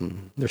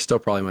 They're still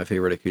probably my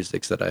favorite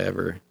acoustics that I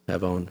ever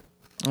have owned.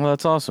 Well,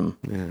 that's awesome.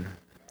 Yeah.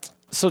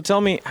 So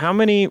tell me, how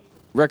many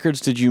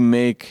records did you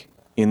make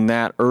in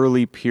that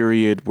early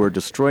period where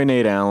Destroy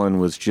Nate Allen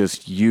was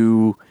just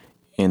you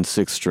and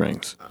Six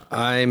Strings?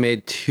 I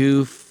made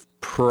two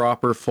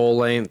proper full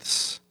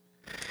lengths,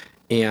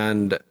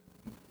 and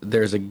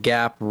there's a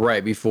gap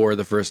right before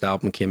the first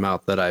album came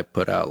out that I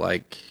put out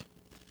like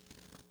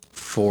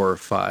 4 or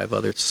 5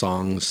 other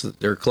songs.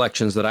 They're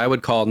collections that I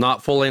would call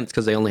not full length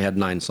because they only had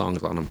 9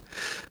 songs on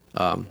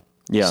them.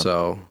 Yeah.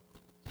 So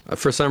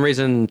for some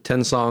reason,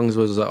 10 songs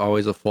was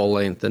always a full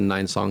length, and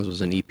 9 songs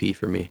was an EP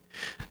for me.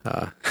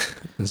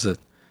 It's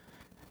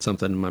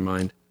something in my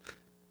mind.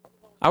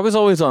 I was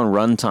always on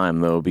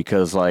runtime though,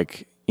 because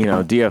like, you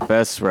know,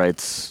 DFS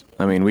writes,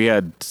 I mean, we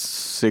had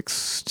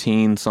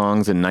 16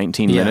 songs in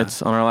 19 Yeah.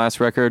 minutes on our last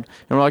record.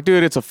 And we're like,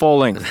 dude, it's a full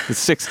length. It's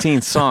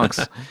 16 songs,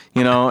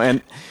 you know?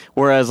 And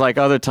whereas like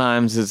other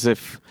times as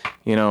if,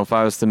 you know, if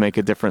I was to make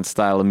a different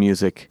style of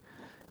music,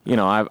 you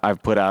know,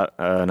 I've put out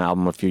an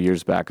album a few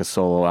years back, a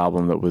solo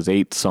album that was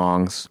 8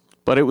 songs,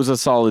 but it was a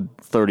solid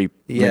 30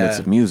 minutes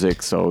of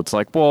music. So it's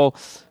like, well,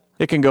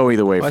 it can go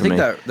either way for I think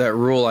me. that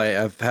rule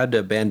I've had to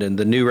abandon.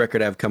 The new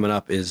record I have coming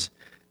up is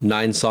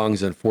 9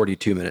 songs and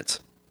 42 minutes.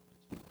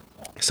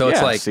 So it's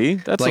Yeah, like, see?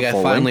 That's like a I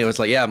full finally length. was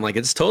like, yeah, I'm like,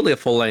 it's totally a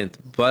full length,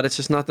 but it's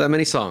just not that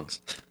many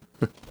songs.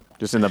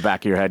 Just in the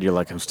back of your head, you're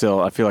like, I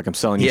feel like I'm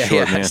selling you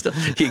short, man.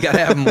 You gotta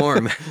have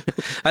more, man.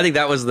 I think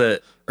that was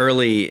the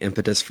early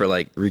impetus for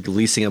like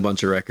releasing a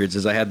bunch of records.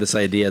 Is I had this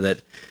idea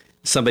that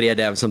somebody had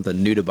to have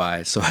something new to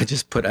buy, so I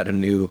just put out a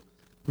new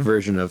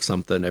version of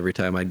something every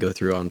time I'd go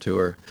through on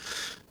tour.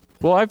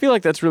 Well, I feel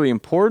like that's really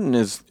important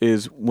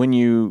is when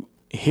you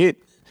hit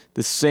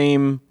the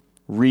same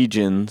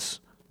regions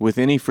with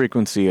any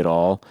frequency at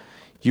all,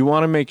 you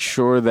want to make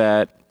sure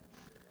that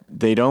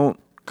they don't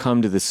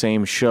come to the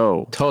same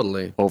show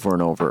Totally. over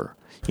and over,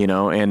 you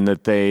know, and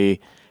that they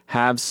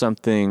have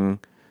something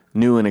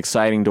new and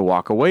exciting to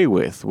walk away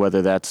with,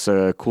 whether that's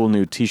a cool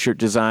new t-shirt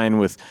design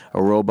with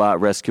a robot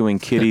rescuing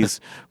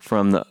kitties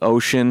from the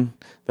ocean.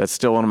 That's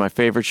still one of my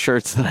favorite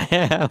shirts that I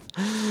have.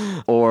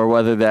 Or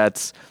whether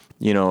that's,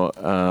 you know,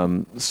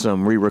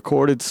 some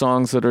re-recorded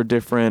songs that are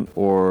different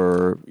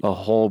or a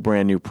whole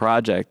brand new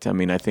project. I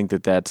mean, I think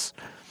that's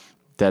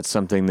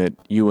something that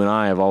you and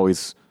I have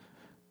always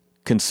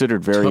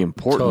considered very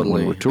important Totally.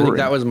 when we're I touring. think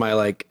that was my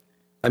like.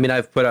 I mean,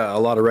 I've put out a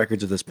lot of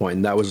records at this point,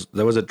 and that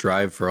was a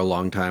drive for a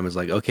long time. It's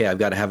like, okay, I've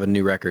got to have a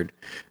new record.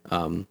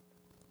 I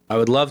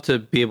would love to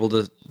be able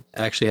to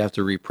actually have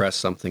to repress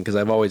something because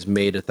I've always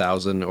made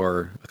 1,000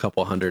 or a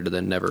couple hundred and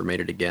then never made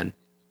it again.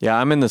 Yeah,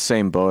 I'm in the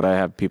same boat. I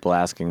have people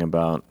asking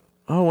about,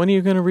 oh, when are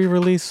you going to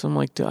re-release? I'm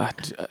like,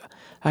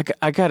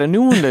 I got a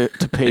new one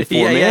to pay for,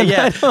 man.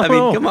 Yeah. I mean,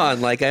 know. come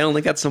on. Like, I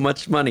only got so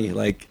much money.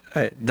 Like,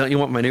 don't you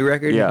want my new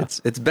record? Yeah.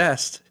 It's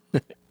best.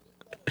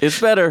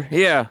 It's better.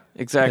 Yeah,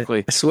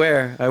 exactly. I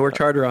swear, I worked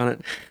harder on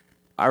it.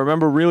 I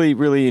remember really,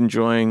 really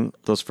enjoying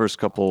those first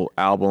couple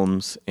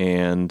albums.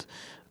 And,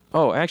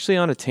 oh, actually,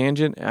 on a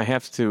tangent, I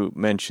have to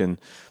mention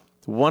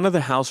one of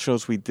the house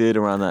shows we did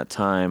around that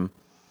time,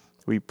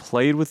 we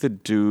played with a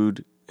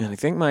dude, and I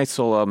think my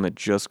solo album had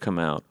just come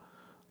out.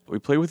 We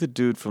played with a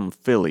dude from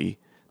Philly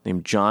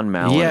named John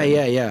Mallon.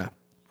 Yeah.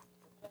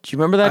 Do you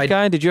remember that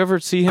guy? Did you ever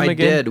see him I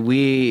again?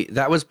 did.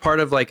 That was part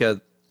of like a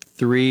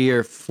 3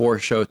 or 4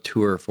 show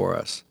tour for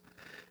us.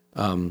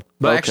 But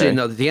Okay. actually,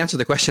 no, the answer to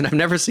the question, I've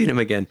never seen him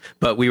again,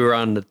 but we were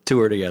on the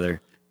tour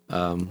together.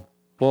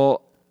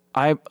 Well,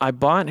 I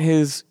bought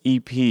his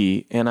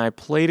EP and I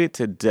played it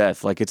to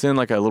death. Like it's in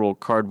like a little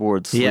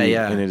cardboard sleeve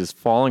Yeah. and it is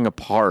falling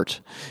apart.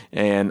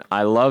 And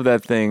I love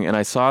that thing. And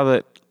I saw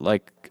that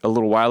like a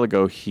little while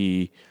ago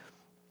he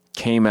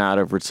came out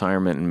of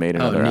retirement and made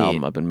another neat.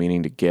 album. I've been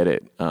meaning to get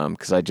it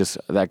because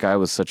that guy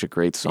was such a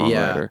great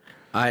songwriter.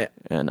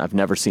 And I've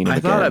never seen him I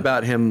again. thought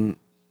about him,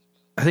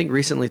 I think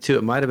recently too.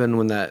 It might have been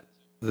when the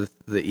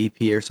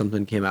EP or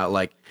something came out.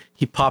 Like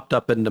he popped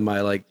up into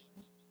my like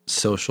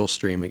social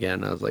stream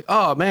again. I was like,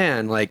 oh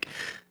man, like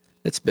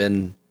it's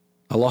been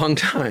a long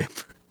time.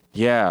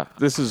 Yeah,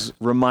 this is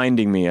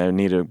reminding me I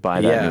need to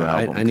buy that new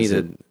album. I need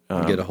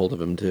 'cause to get a hold of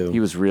him too. He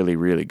was really,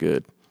 really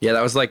good. Yeah,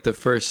 that was like those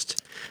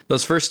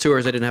first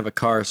tours. I didn't have a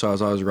car, so I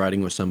was always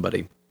riding with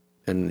somebody,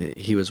 and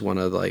he was one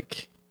of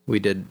like we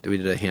did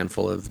a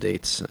handful of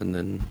dates, and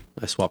then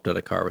I swapped out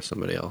a car with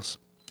somebody else.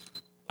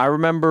 I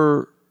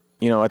remember,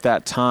 you know, at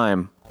that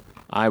time,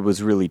 I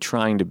was really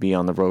trying to be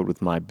on the road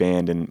with my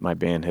band, and my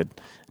band had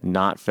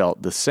not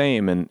felt the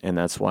same, and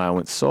that's why I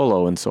went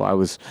solo. And so I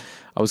was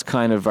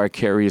kind of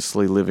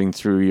vicariously living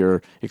through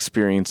your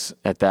experience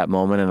at that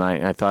moment, and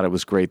I thought it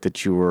was great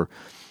that you were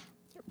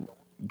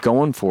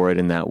going for it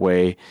in that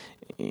way,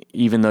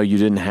 even though you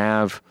didn't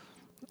have,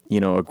 you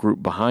know, a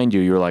group behind you.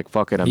 You were like,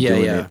 fuck it, I'm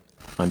doing it.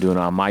 I'm doing it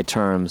on my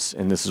terms,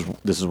 and this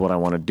is what I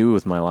want to do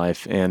with my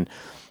life. And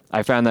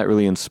I found that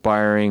really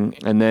inspiring.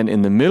 And then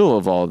in the middle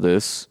of all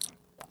this,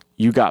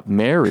 you got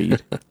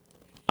married,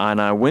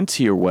 and I went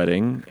to your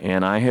wedding,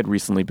 and I had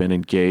recently been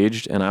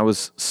engaged, and I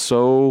was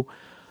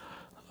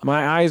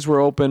my eyes were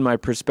open, my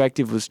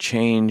perspective was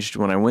changed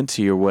when I went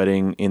to your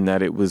wedding in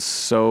that it was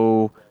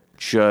so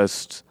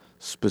just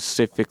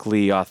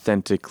specifically,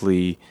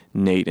 authentically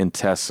Nate and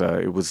Tessa.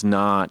 It was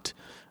not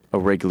a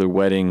regular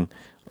wedding.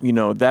 You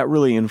know, that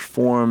really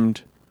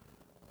informed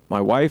my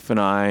wife and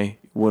I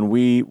when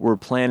we were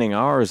planning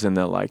ours, and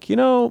they're like, you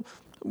know,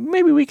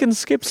 maybe we can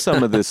skip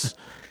some of this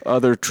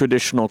other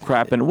traditional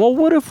crap. And, well,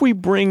 what if we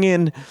bring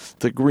in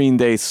the Green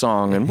Day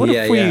song? And what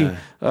if we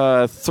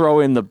throw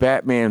in the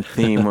Batman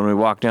theme when we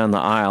walk down the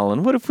aisle?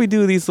 And what if we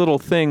do these little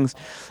things,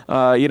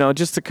 you know,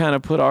 just to kind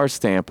of put our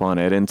stamp on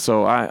it? And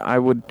so I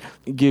would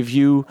give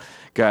you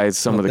guys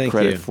some of the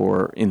credit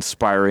for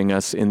inspiring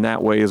us in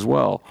that way as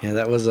well. Yeah,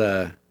 that was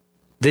a...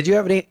 Did you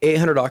have an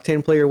 800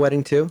 Octane play your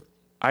wedding too?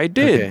 I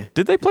did. Okay.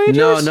 Did they play it?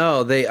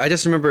 No. I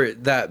just remember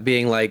that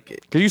being like...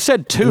 Because you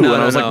said two,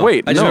 and I was like,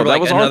 wait, I just remember, that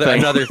was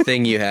another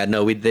thing you had.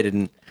 No, they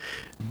didn't.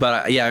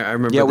 But I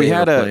remember. Yeah, we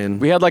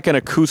had like an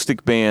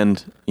acoustic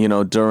band, you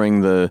know,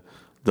 during the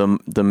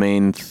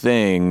main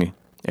thing,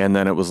 and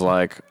then it was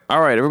like,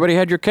 all right, everybody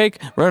had your cake.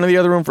 Run to the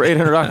other room for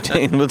 800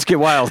 Octane. Let's get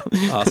wild.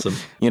 Awesome.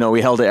 You know,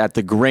 we held it at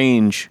the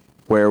Grange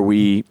where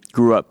we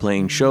grew up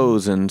playing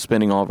shows and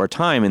spending all of our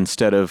time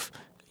instead of,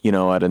 you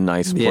know, at a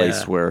nice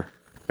place where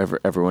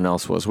everyone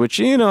else was, which,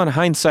 you know, in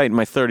hindsight, in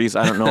my 30s,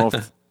 I don't know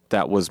if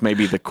that was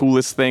maybe the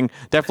coolest thing.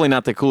 Definitely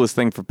not the coolest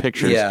thing for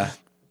pictures. Yeah.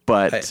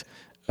 But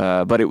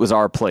it was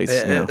our place.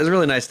 It was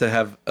really nice to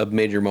have a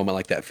major moment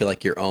like that feel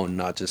like your own,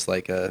 not just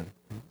like a,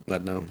 I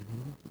don't know,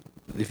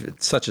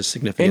 it's such a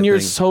significant and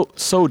yours thing.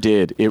 so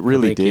did. It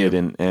really did.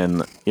 You.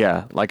 And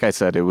yeah, like I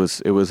said, it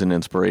was an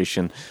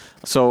inspiration.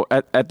 So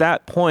at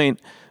that point,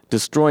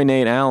 Destroy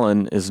Nate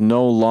Allen is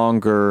no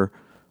longer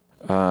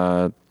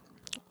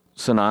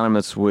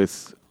synonymous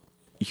with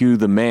you,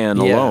 the man,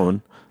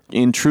 alone.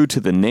 In true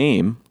to the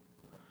name,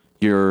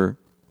 you're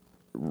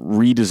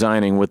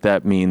redesigning what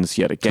that means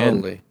yet again.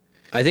 Totally.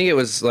 I think it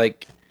was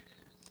like,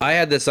 I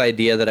had this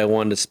idea that I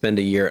wanted to spend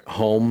a year at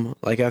home,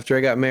 like after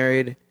I got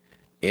married,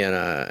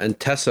 and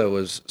Tessa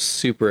was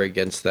super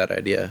against that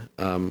idea,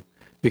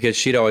 because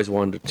she'd always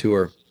wanted to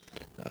tour,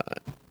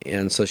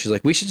 and so she's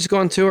like, we should just go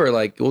on tour.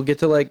 Like, we'll get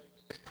to like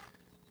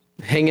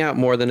hang out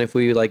more than if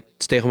we like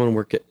stay home and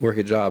work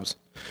at jobs.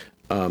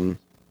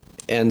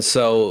 And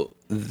so,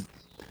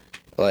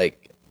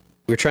 like,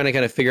 we're trying to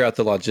kind of figure out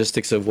the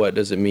logistics of what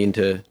does it mean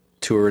to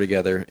tour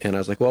together. And I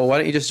was like, well, why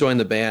don't you just join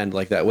the band?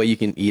 Like, that way you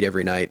can eat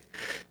every night.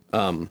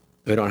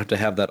 We don't have to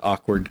have that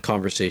awkward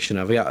conversation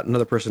of, yeah,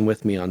 another person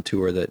with me on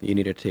tour that you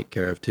need to take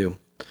care of too.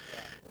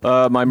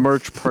 My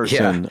merch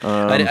person.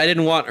 Yeah. I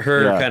didn't want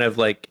her kind of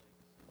like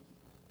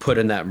put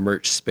in that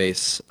merch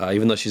space,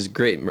 even though she's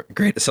great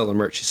to sell the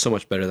merch. She's so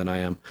much better than I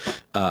am.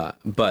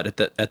 But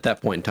at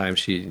that point in time,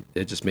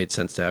 it just made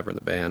sense to have her in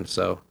the band.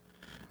 So,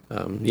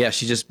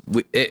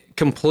 it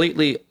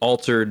completely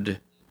altered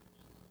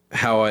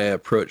how I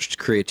approached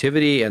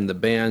creativity and the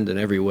band in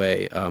every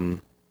way.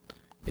 And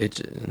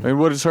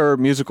what is her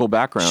musical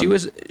background?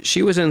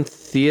 She was in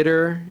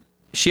theater.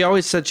 She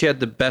always said she had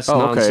the best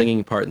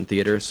non-singing part in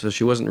theater, so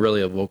she wasn't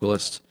really a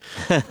vocalist.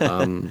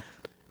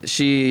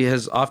 She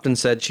has often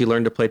said she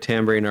learned to play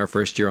tambourine our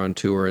first year on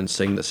tour and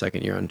sing the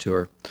second year on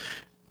tour.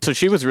 So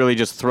she was really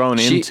just thrown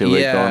into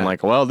it, going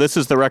like, well, this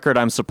is the record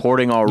I'm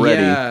supporting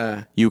already.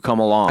 Yeah. You come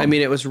along. I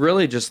mean, it was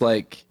really just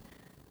like,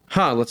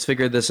 let's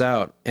figure this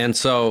out. And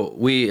so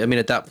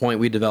at that point,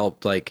 we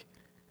developed like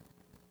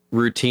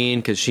routine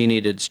because she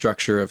needed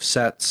structure of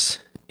sets.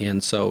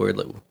 And so we're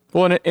like...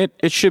 Well, and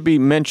it should be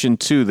mentioned,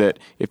 too, that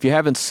if you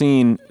haven't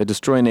seen a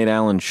Destroy Nate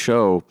Allen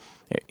show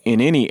in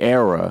any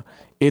era...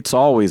 It's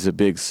always a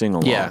big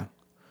sing-along. Yeah.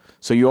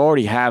 So you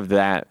already have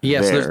that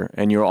there,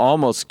 and you're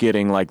almost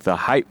getting like the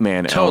hype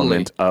man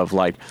element of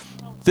like,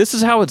 this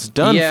is how it's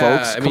done,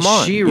 folks. Come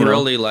on. She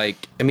really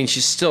she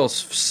still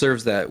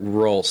serves that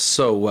role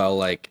so well.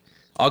 Like,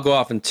 I'll go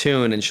off and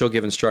tune, and she'll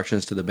give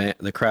instructions to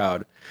the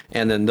crowd,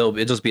 and then it'll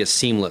just be a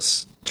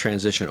seamless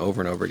transition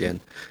over and over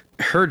again.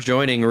 Her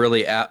joining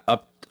really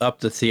up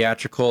the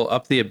theatrical,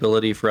 up the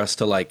ability for us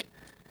to like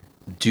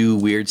do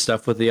weird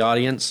stuff with the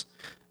audience.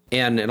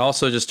 And it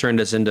also just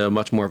turned us into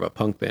much more of a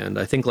punk band.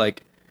 I think,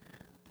 like,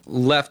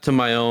 left to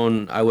my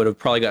own, I would have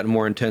probably gotten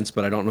more intense,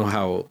 but I don't know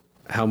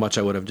how much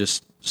I would have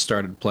just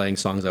started playing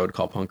songs I would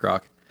call punk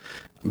rock.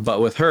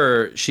 But with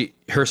her,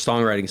 her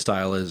songwriting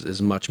style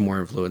is much more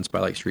influenced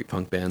by, like, street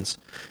punk bands.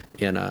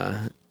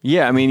 And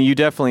yeah, I mean, you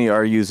definitely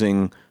are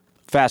using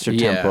faster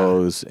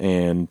tempos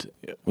and,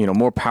 you know,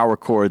 more power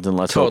chords and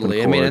less open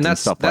chords. I mean, and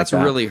that's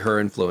really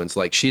her influence.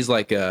 Like, she's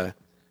like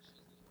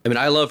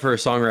I love her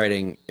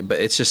songwriting, but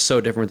it's just so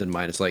different than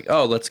mine. It's like,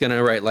 let's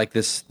gonna write like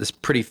this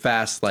pretty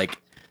fast, like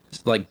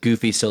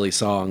goofy, silly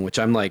song, which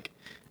I'm like,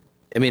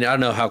 I don't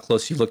know how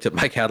close you looked at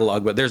my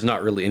catalog, but there's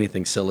not really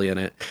anything silly in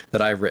it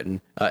that I've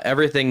written.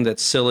 Everything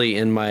that's silly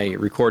in my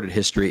recorded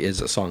history is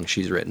a song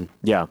she's written.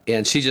 Yeah.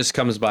 And she just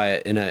comes by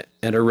it in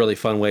a really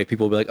fun way.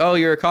 People will be like, oh,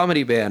 you're a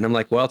comedy band. I'm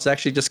like, well, it's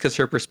actually just because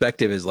her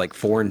perspective is like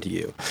foreign to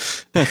you,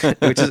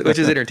 which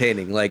is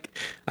entertaining. Like,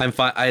 I'm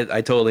fine. I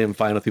totally am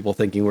fine with people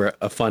thinking we're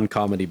a fun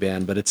comedy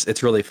band, but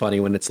it's really funny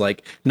when it's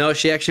like, no,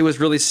 she actually was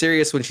really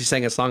serious when she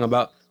sang a song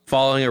about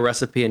following a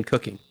recipe and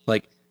cooking.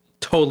 Like,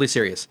 totally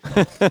serious.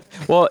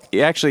 Well,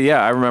 actually,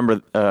 yeah, I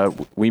remember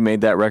we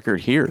made that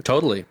record here.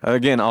 Totally.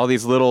 Again, all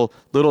these little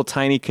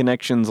tiny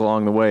connections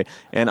along the way.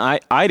 And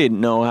I didn't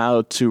know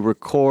how to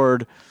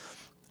record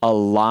a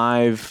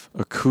live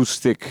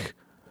acoustic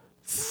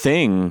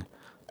thing.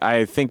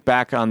 I think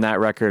back on that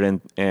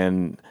record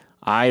and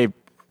I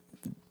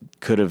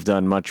could have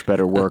done much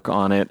better work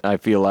on it. I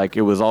feel like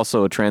it was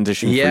also a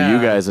transition for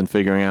you guys in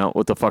figuring out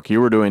what the fuck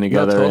you were doing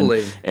together. No,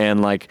 totally.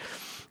 And like,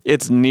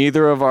 it's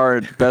neither of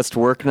our best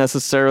work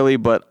necessarily,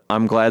 but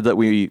I'm glad that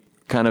we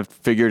kind of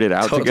figured it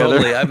out together.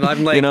 Totally.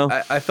 I'm like, you know?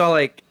 I felt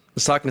like, I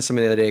was talking to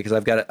somebody the other day because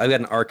I've got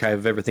an archive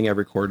of everything I've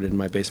recorded in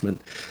my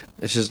basement.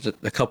 It's just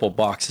a couple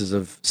boxes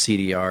of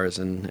CDRs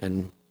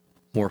and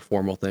more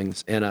formal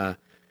things. And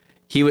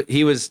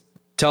he was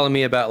telling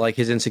me about like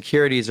his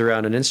insecurities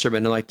around an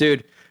instrument. And like,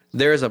 dude,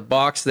 there's a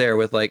box there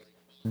with like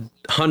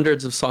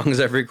hundreds of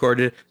songs I've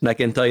recorded, and I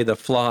can tell you the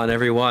flaw in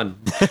every one.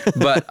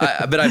 But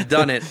I've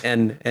done it,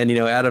 and you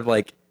know, out of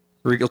like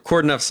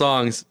record enough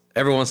songs,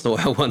 every once in a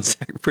while one's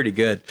pretty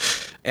good,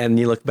 and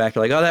you look back,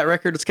 you're like, oh, that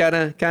record is kind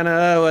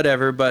of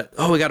whatever, but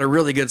oh, we got a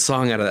really good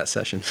song out of that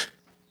session.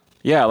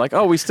 Yeah, like,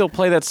 oh, we still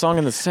play that song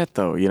in the set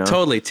though, you know?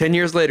 Totally. 10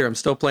 years later, I'm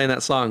still playing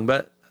that song,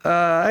 but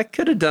I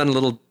could have done a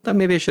little.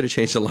 Maybe I should have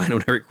changed the line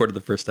when I recorded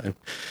the first time.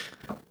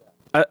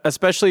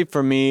 Especially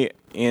for me,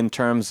 in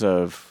terms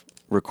of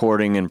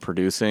recording and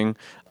producing,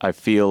 I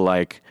feel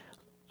like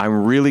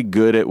I'm really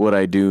good at what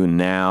I do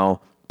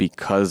now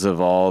because of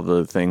all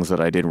the things that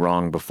I did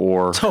wrong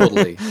before.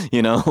 Totally.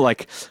 You know,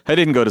 like I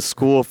didn't go to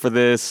school for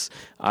this.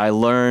 I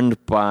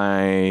learned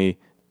by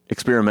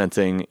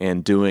experimenting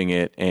and doing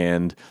it.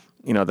 And,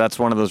 you know, that's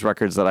one of those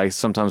records that I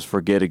sometimes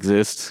forget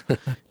exists.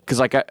 Because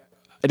like I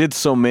did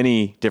so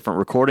many different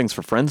recordings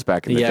for friends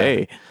back in the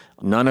day.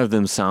 None of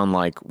them sound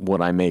like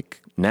what I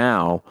make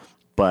now,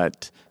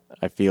 but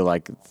I feel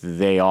like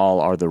they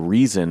all are the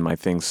reason my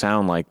things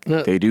sound like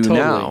they do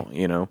now,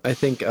 you know? I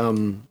think,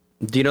 do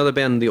you know the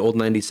band, the Old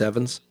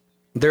 97s?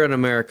 They're an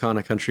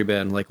Americana country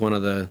band, like one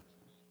of the,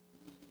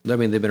 I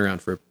mean, they've been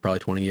around for probably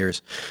 20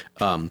 years.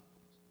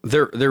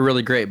 They're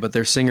really great, but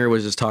their singer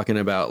was just talking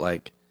about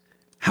like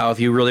how if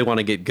you really want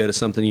to get good at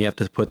something, you have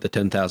to put the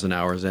 10,000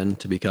 hours in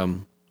to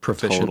become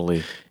proficient.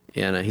 Totally.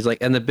 And he's like,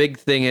 and the big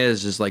thing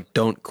is like,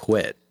 don't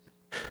quit.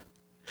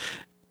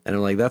 And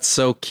I'm like, that's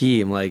so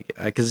key. I'm like,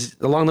 because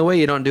along the way,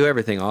 you don't do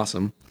everything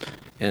awesome,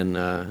 and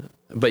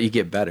but you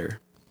get better.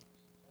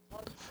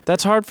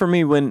 That's hard for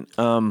me when,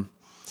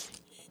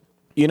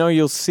 you know,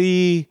 you'll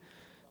see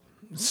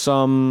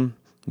some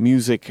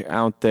music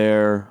out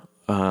there.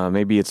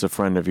 Maybe it's a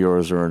friend of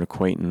yours or an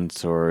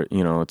acquaintance, or,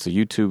 you know, it's a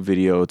YouTube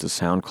video, it's a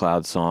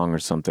SoundCloud song or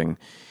something.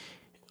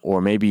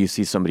 Or maybe you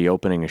see somebody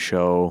opening a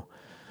show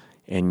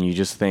and you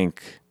just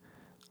think,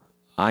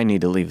 I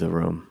need to leave the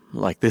room.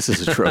 Like, this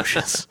is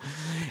atrocious.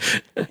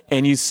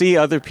 And you see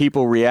other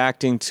people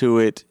reacting to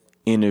it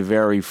in a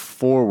very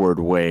forward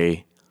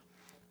way.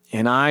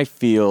 And I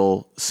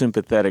feel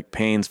sympathetic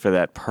pains for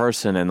that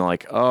person and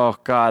like, oh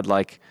God,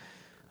 like,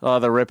 oh,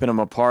 they're ripping them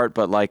apart.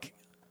 But like,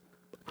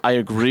 I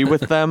agree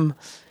with them.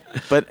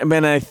 But I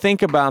mean, I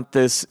think about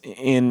this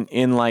in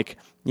like,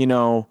 you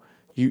know,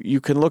 you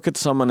can look at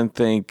someone and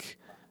think,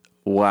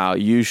 wow,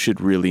 you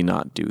should really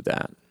not do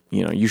that.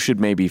 You know, you should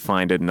maybe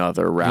find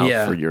another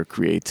route for your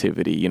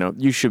creativity. You know,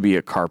 you should be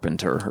a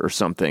carpenter or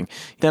something.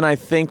 Then I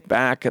think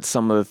back at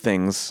some of the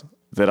things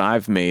that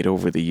I've made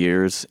over the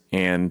years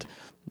and,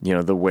 you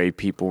know, the way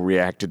people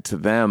reacted to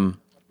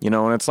them, you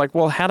know, and it's like,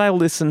 well, had I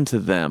listened to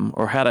them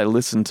or had I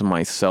listened to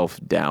my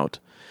self-doubt,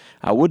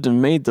 I wouldn't have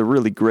made the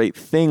really great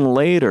thing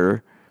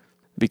later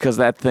because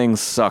that thing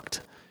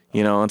sucked,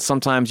 you know, and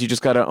sometimes you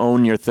just got to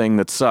own your thing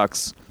that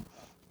sucks.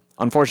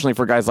 Unfortunately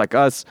for guys like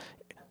us,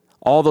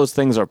 all those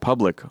things are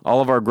public.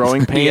 All of our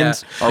growing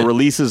pains are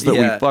releases that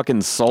we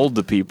fucking sold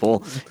to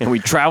people, and we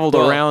traveled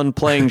around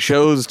playing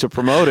shows to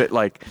promote it.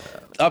 Like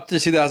up to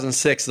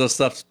 2006, those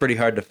stuff's pretty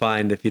hard to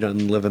find if you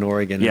don't live in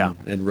Oregon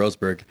and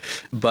Roseburg.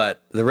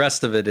 But the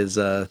rest of it is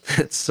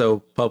it's so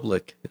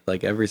public,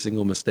 like every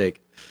single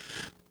mistake.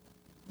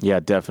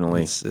 Yeah,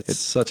 definitely. It's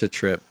such a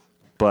trip.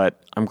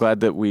 But I'm glad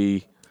that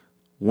we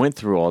went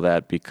through all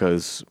that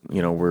because,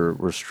 you know,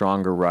 we're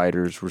stronger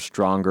writers, we're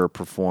stronger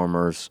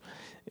performers,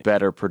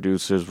 better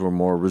producers, we're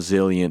more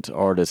resilient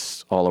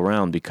artists all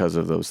around because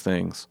of those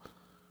things.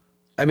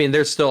 I mean,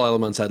 there's still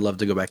elements I'd love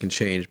to go back and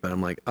change, but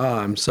I'm like,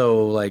 I'm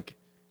so like,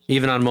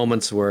 even on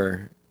moments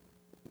where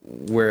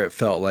it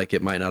felt like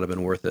it might not have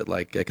been worth it,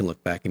 like I can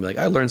look back and be like,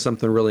 I learned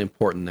something really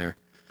important there.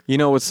 You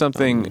know, it's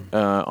something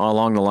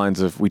along the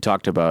lines of, we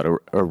talked about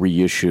a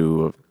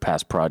reissue of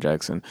past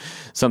projects, and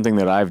something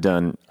that I've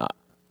done,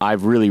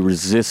 I've really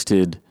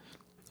resisted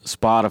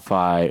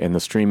Spotify and the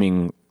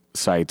streaming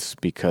sites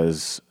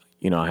because,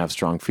 you know, I have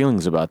strong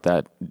feelings about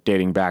that,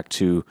 dating back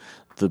to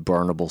the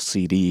burnable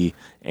CD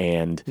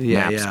and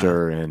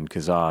Napster and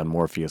Kazaa and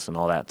Morpheus and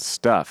all that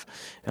stuff.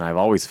 And I've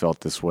always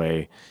felt this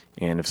way.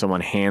 And if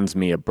someone hands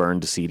me a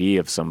burned CD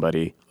of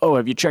somebody, oh,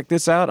 have you checked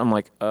this out? I'm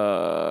like,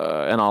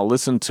 and I'll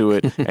listen to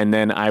it, and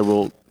then I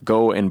will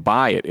go and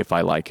buy it if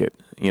I like it.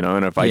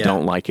 And if I Yeah.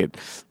 don't like it,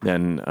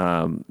 then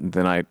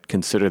I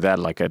consider that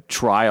like a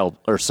trial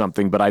or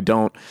something. But I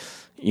don't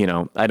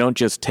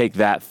just take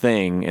that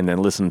thing and then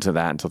listen to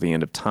that until the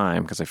end of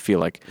time, because I feel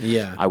like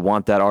Yeah. I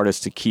want that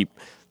artist to keep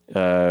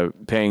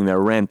paying their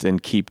rent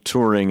and keep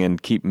touring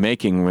and keep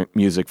making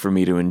music for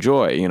me to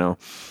enjoy,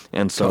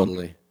 And so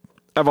Totally.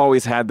 I've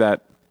always had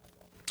that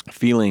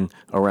feeling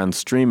around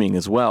streaming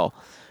as well.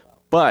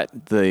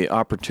 But the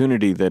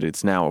opportunity that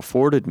it's now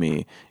afforded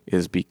me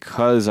is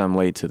because I'm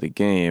late to the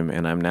game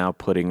and I'm now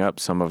putting up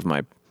some of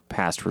my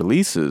past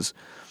releases.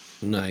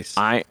 Nice.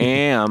 I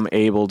am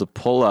able to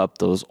pull up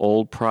those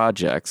old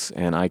projects,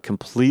 and I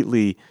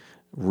completely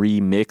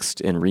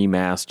remixed and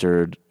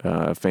remastered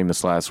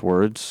Famous Last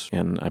Words,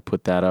 and I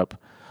put that up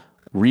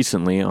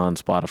recently on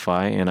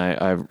Spotify. And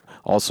I've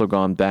also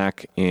gone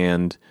back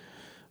and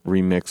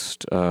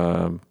remixed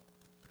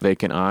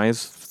Vacant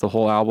Eyes, the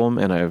whole album,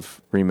 and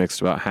I've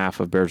remixed about half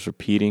of Bears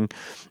Repeating,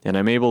 and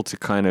I'm able to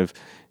kind of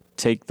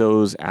take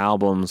those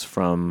albums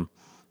from,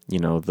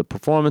 the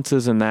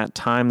performances in that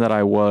time that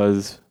I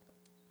was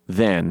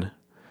then,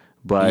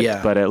 but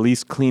at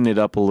least clean it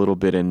up a little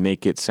bit and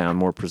make it sound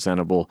more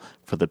presentable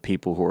for the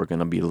people who are going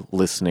to be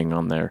listening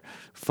on their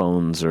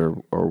phones or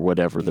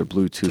whatever, their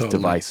Bluetooth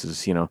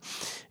devices,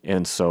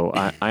 And so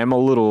I'm a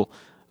little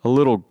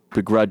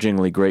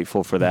begrudgingly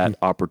grateful for that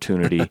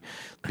opportunity,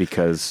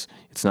 because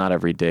it's not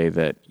every day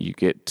that you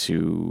get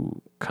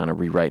to kind of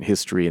rewrite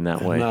history in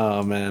that way.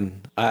 No,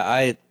 man.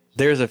 I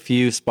there's a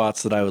few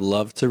spots that I would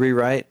love to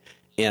rewrite,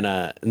 and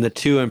the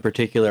two in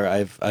particular,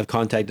 I've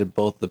contacted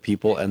both the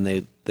people, and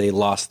they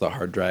lost the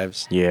hard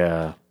drives.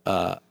 Yeah.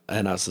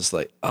 And I was just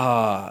like,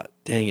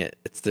 dang it!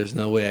 There's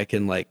no way I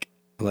can like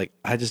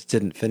I just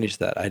didn't finish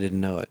that. I didn't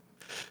know it.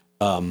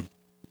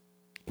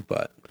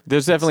 But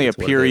there's definitely a what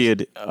it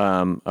period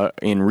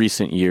in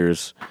recent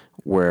years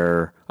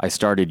where I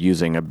started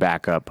using a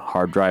backup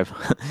hard drive,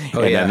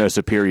 and then there's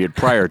a period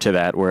prior to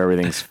that where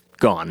everything's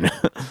gone.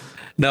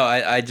 No,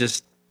 I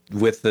just,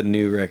 with the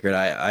new record,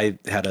 I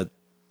had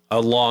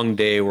a long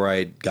day where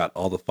I got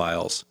all the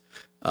files,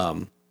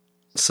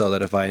 so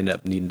that if I end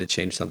up needing to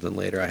change something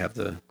later, I have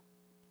the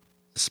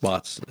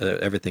spots,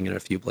 everything in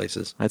a few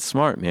places. That's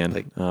smart, man.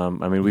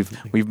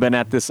 We've been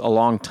at this a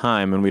long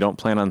time, and we don't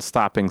plan on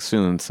stopping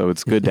soon, so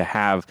it's good to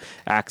have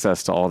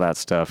access to all that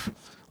stuff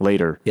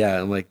later.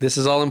 Yeah, I'm like, this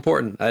is all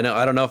important. I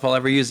don't know if I'll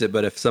ever use it,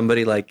 but if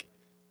somebody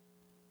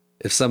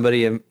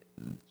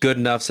good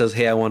enough says,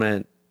 hey, I want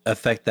to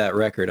affect that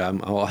record,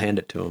 I'll hand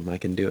it to them. I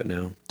can do it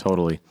now.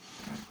 Totally.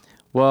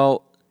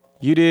 Well,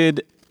 you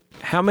did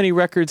how many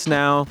records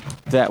now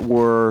that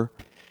were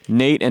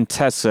Nate and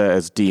Tessa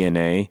as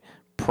DNA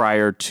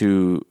prior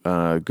to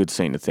Good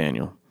Saint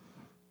Nathaniel?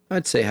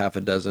 I'd say half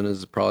a dozen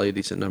is probably a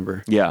decent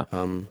number. Yeah.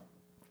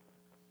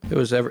 It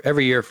was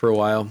every year for a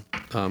while.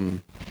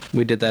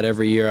 We did that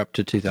every year up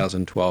to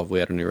 2012. We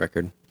had a new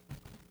record.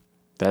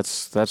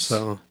 That's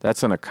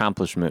an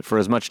accomplishment for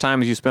as much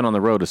time as you spend on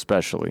the road,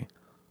 especially.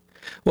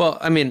 Well,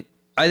 I mean,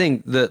 I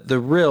think the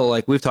real,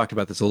 like, we've talked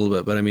about this a little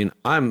bit, but I mean,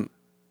 I'm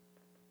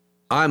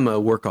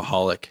a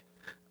workaholic,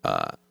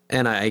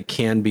 and I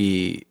can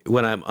be,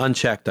 when I'm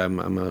unchecked,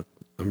 I'm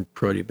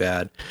pretty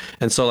bad,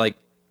 and so like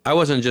I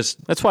wasn't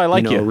just. That's why I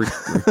like you.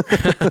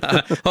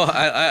 Well,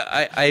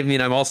 I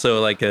mean, I'm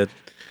also like a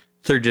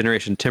third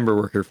generation timber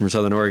worker from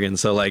Southern Oregon,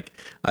 so like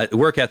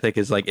work ethic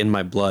is like in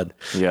my blood.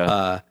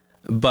 Yeah.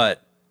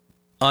 But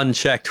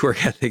unchecked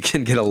work ethic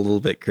can get a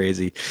little bit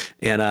crazy,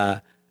 and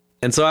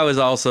so I was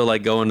also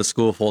like going to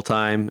school full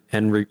time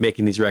and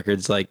making these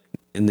records like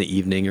in the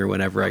evening or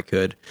whenever I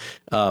could.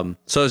 So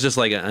it was just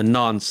like a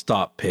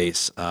nonstop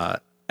pace.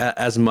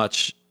 As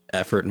much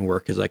effort and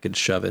work as I could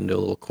shove into a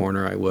little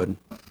corner, I would.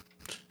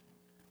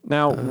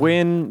 Now,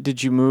 when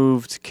did you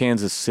move to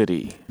Kansas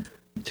City?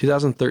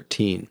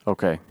 2013.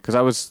 Okay, because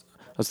I was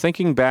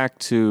thinking back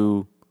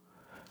to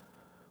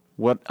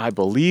what I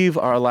believe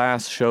our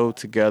last show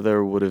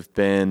together would have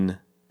been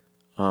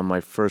on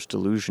my first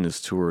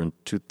Illusionist tour in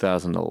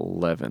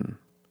 2011.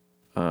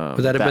 Would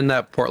that have been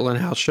that Portland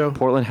House show?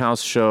 Portland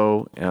House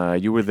show.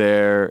 You were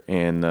there,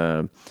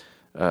 and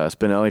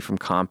Spinelli from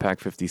Compact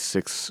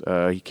 56,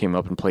 he came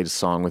up and played a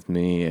song with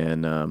me,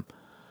 and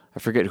I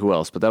forget who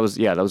else, but that was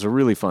a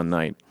really fun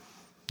night.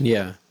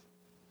 Yeah.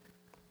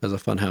 That was a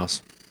fun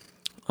house.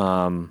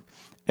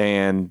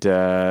 And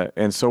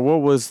so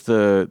what was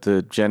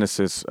the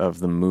genesis of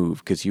the move?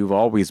 Because you've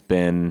always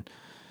been,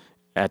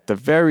 at the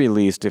very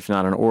least, if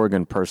not an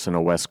Oregon person,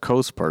 a West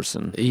Coast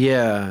person.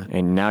 Yeah.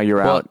 And now you're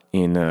out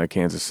in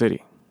Kansas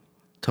City.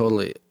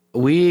 Totally.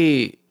 Back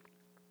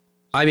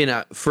to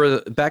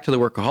the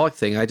workaholic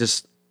thing,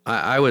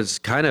 I was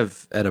kind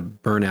of at a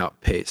burnout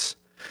pace.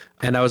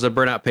 And I was a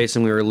burnout pace,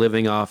 and we were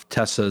living off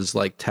Tessa's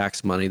like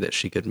tax money that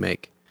she could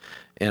make.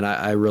 And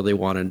I really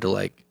wanted to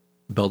like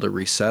build a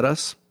reset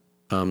us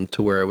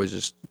to where it was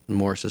just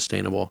more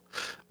sustainable.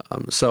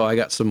 So I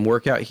got some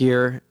work out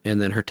here,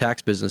 and then her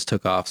tax business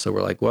took off. So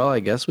we're like, well, I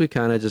guess we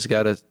kind of just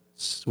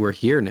we're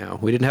here now.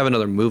 We didn't have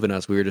another move in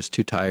us. We were just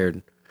too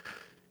tired.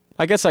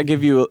 I guess I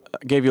gave you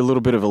a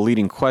little bit of a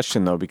leading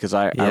question, though, because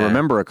I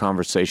remember a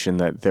conversation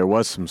that there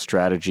was some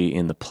strategy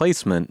in the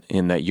placement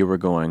in that you were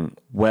going,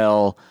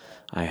 well,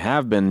 I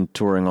have been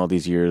touring all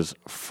these years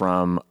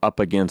from up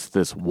against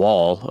this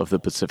wall of the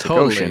Pacific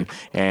Ocean,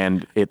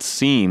 and it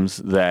seems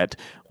that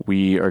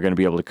we are going to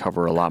be able to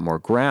cover a lot more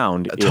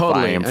ground if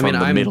I am from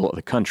the middle of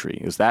the country.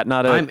 Is that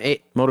not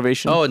a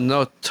motivation? Oh,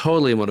 no,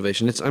 totally a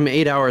motivation. I'm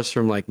 8 hours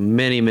from like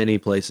many, many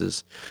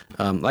places.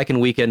 I can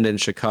weekend in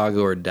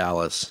Chicago or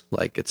Dallas.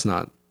 Like it's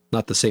not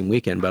the same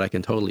weekend, but I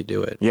can totally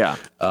do it. Yeah.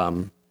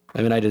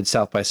 I did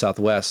South by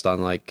Southwest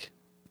on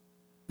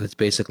it's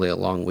basically a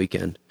long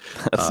weekend.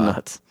 That's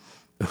nuts.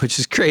 Which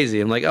is crazy.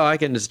 I'm like, I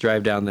can just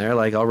drive down there.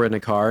 Like I'll rent a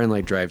car and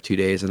like drive 2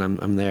 days and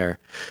I'm there.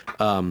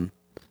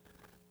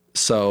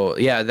 So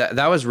yeah,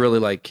 that was really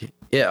like,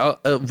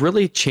 it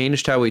really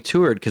changed how we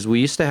toured, because we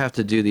used to have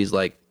to do these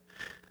like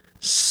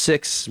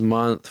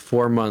 6-month,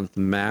 4-month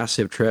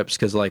massive trips,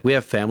 because like we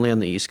have family on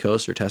the East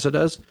Coast, or Tessa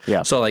does.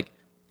 Yeah. So like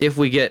if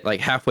we get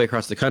like halfway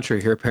across the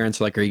country, her parents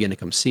are like, are you going to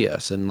come see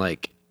us? And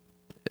like,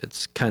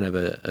 it's kind of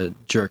a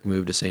jerk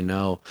move to say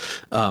no.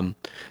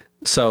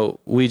 So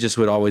we just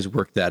would always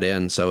work that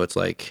in. So it's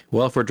like,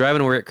 well, if we're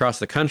driving across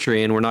the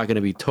country and we're not going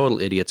to be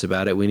total idiots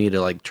about it, we need to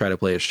like try to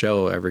play a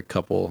show every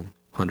couple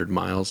 100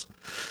 miles.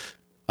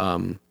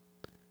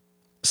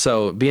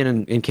 So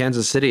being in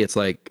Kansas City, it's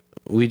like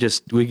we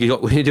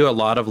do a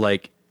lot of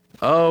like,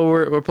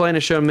 we're playing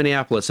a show in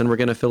Minneapolis and we're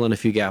going to fill in a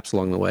few gaps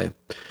along the way.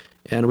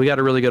 And we got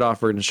a really good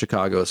offer in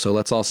Chicago, so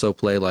let's also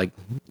play like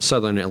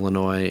Southern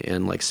Illinois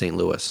and like St.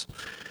 Louis.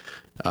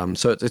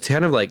 So it's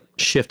kind of like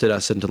shifted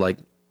us into like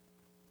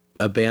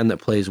a band that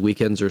plays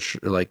weekends or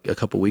like a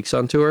couple weeks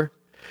on tour,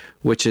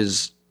 which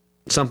is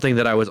something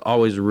that I was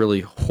always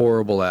really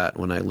horrible at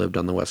when I lived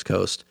on the West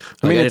Coast.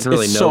 Like, I didn't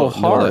really know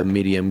the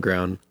medium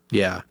ground.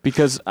 Yeah.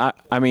 Because,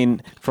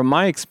 from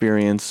my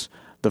experience,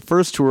 the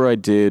first tour I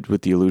did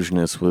with The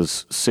Illusionists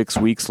was 6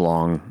 weeks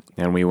long,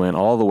 and we went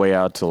all the way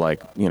out to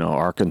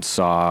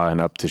Arkansas and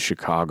up to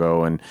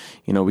Chicago, and,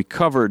 we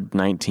covered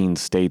 19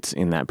 states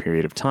in that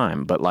period of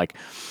time. But like,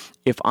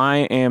 if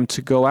I am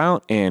to go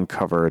out and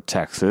cover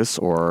Texas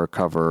or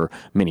cover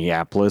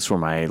Minneapolis, where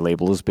my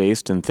label is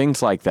based, and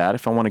things like that,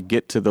 if I want to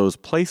get to those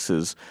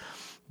places,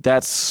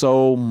 that's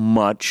so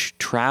much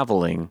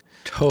traveling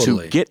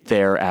to get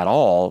there at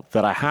all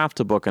that I have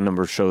to book a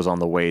number of shows on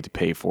the way to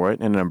pay for it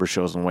and a number of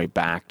shows on the way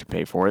back to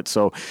pay for it.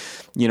 So,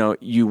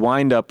 you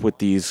wind up with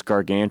these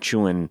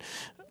gargantuan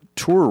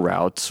tour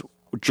routes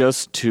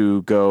just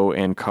to go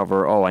and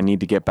cover, I need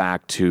to get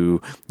back to,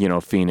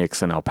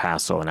 Phoenix and El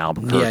Paso and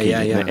Albuquerque.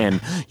 Yeah.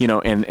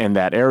 And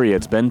that area,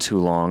 it's been too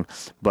long,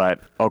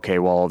 but okay,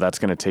 well, that's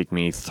going to take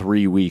me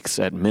 3 weeks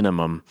at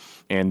minimum.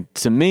 And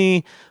to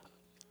me,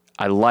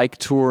 I like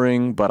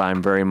touring, but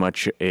I'm very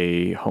much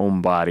a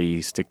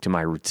homebody, stick to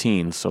my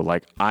routine. So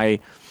like I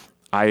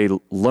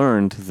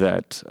learned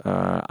that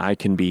I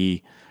can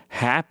be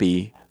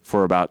happy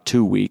for about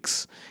 2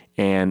 weeks,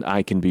 and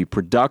I can be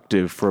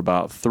productive for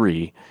about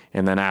 3.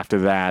 And then after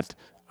that,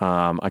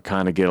 I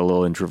kind of get a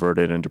little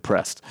introverted and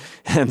depressed.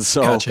 And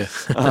so,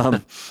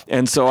 gotcha.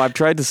 And so I've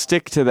tried to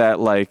stick to that,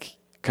 like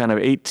kind of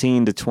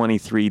 18 to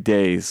 23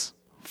 days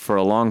for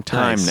a long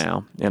time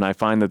now. And I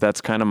find that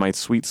that's kind of my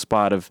sweet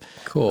spot of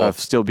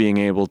still being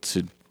able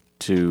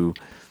to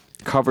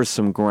cover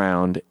some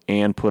ground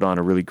and put on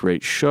a really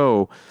great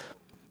show.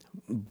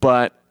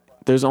 But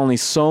there's only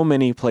so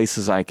many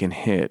places I can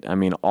hit. I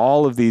mean,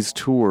 all of these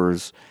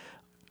tours,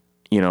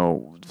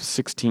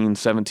 16,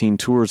 17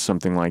 tours,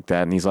 something like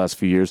that in these last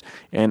few years.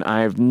 And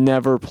I've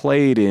never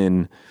played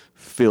in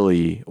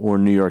Philly or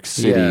New York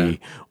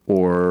City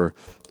or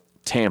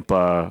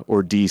Tampa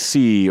or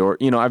DC or,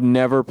 I've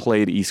never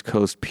played East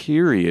Coast,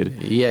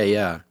 period.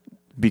 Yeah.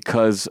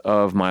 Because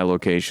of my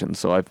location.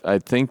 So I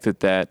think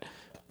that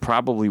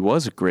probably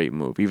was a great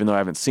move, even though I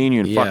haven't seen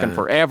you in fucking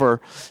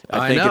forever.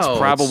 I think it's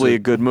probably a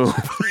good move.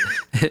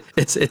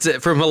 It's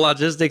from a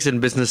logistics and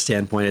business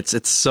standpoint.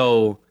 It's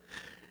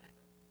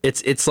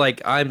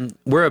like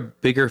we're a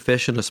bigger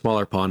fish in a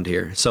smaller pond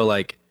here. So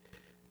like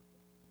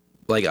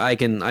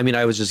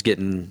I was just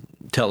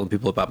telling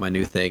people about my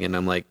new thing, and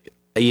I'm like,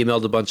 I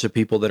emailed a bunch of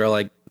people that are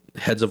like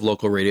heads of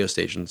local radio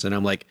stations, and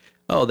I'm like,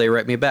 they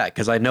write me back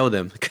because I know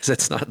them, because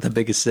it's not the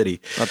biggest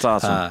city. That's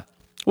awesome.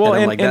 Well,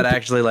 and I'm like, that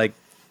actually like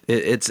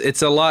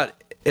it's a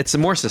lot. It's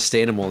more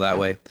sustainable that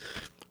way.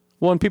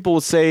 Well, and people will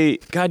say,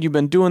 God, you've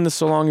been doing this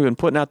so long, you've been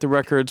putting out the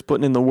records,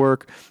 putting in the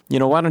work.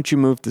 Why don't you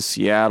move to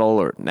Seattle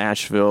or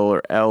Nashville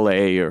or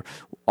LA or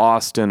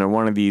Austin or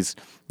one of these,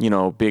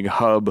 big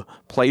hub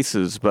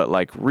places? But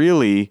like,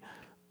 really,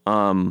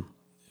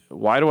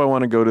 why do I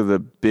want to go to the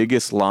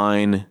biggest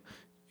line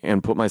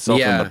and put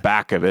myself in the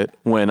back of it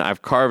when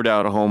I've carved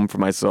out a home for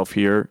myself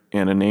here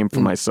and a name for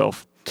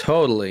myself?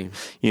 Totally.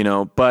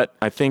 But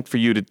I think for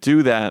you to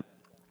do that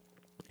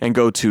and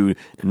go to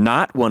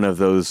not one of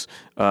those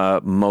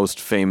most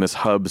famous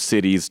hub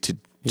cities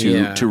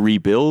to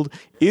rebuild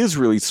is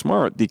really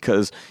smart,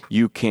 because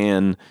you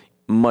can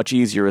much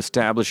easier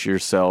establish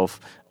yourself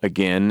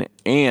again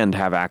and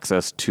have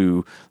access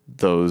to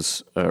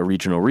those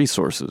regional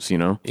resources, you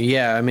know?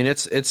 Yeah, I mean,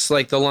 it's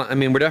like I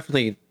mean, we're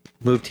definitely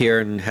moved here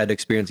and had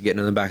experience getting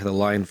in the back of the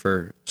line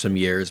for some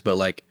years, but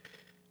like,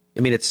 I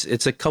mean,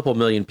 it's a couple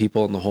million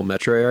people in the whole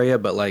metro area,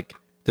 but like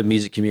the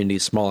music community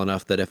is small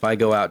enough that if I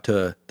go out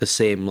to the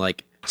same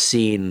like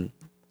scene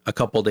a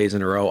couple days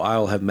in a row,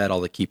 I'll have met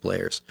all the key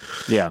players.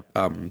 Yeah.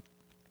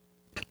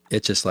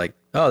 It's just like,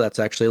 oh, that's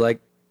actually like,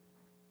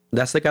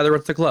 that's the guy that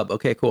runs the club.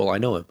 Okay, cool. I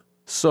know him.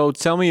 So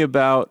tell me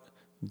about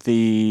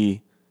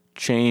the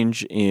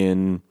change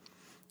in,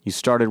 you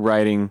started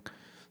writing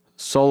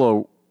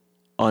solo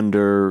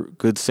under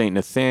Good Saint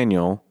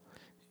Nathaniel,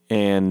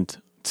 and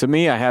to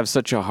me, I have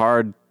such a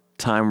hard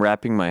time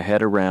wrapping my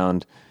head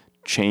around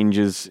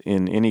changes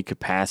in any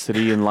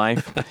capacity in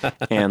life.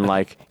 And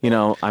like, you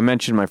know, I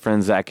mentioned my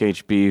friend Zach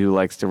HB, who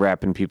likes to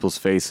rap in people's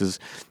faces.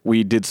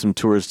 We did some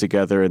tours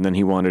together, and then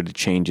he wanted to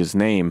change his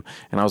name.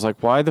 And I was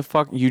like, why the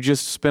fuck? You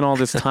just spent all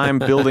this time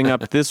building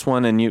up this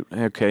one, and you,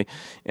 okay.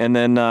 And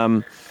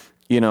then,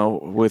 you know,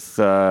 with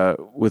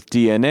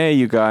DNA,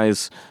 you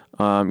guys,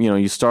 you know,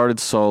 you started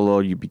solo,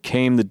 you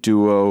became the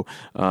duo,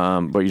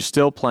 but you're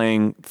still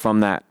playing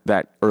from that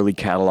early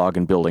catalog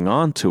and building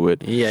onto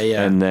it. Yeah,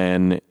 yeah. And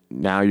then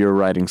now you're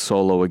writing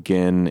solo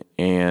again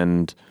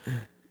and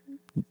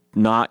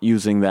not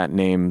using that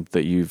name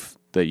that you've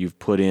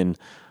put in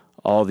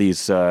all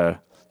these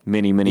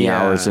many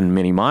hours and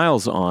many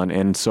miles on.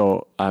 And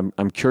so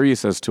I'm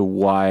curious as to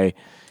why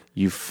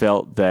you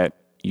felt that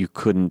you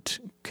couldn't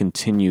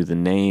continue the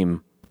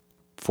name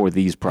for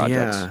these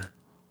projects. Yeah.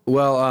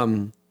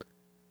 Well,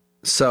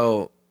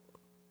 so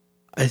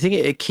I think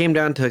it came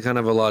down to kind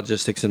of a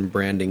logistics and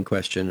branding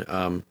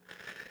question.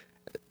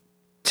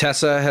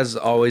 Tessa has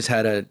always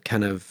had a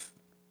kind of,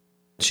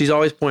 she's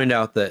always pointed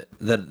out that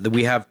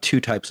we have two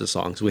types of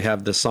songs. We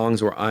have the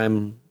songs where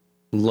I'm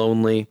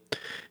lonely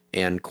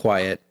and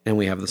quiet, and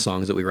we have the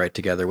songs that we write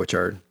together, which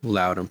are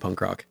loud and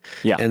punk rock.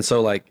 Yeah. And so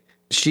like,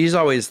 she's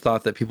always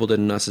thought that people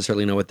didn't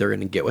necessarily know what they're going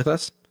to get with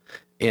us.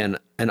 And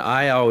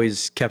I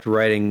always kept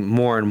writing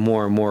more and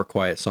more and more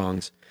quiet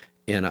songs.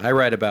 And I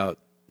write about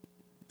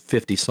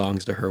 50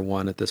 songs to her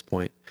one at this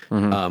point.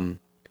 Mm-hmm.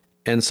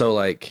 And so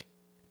like,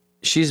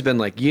 she's been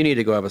like, you need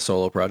to go have a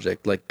solo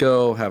project. Like,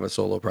 go have a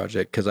solo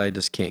project, because I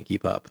just can't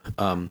keep up.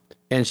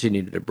 And she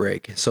needed a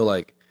break. So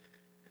like,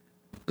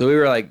 we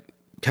were like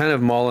kind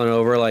of mulling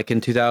over, like in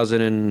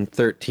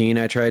 2013,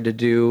 I tried to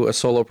do a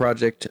solo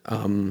project.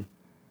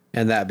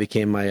 And that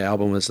became my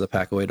album, was the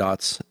Pack Away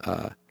Dots.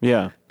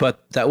 Yeah.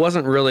 But that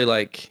wasn't really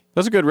like...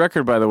 That's a good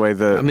record, by the way.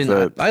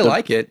 I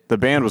like it. The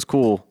band was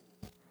cool.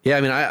 Yeah,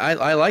 I mean,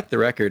 I like the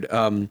record.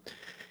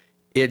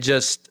 It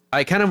just...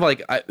 I kind of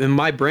like... in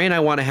my brain, I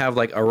want to have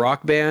like a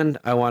rock band.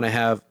 I want to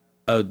have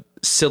a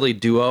silly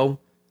duo.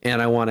 And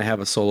I want to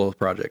have a solo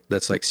project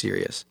that's like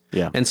serious.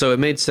 Yeah. And so it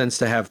made sense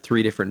to have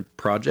 3 different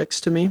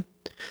projects to me.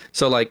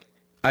 So like,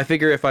 I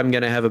figure if I'm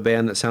going to have a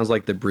band that sounds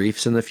like the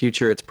Briefs in the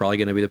future, it's probably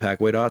going to be the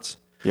Pack Away Dots.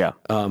 Yeah.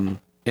 And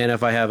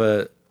if I have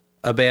a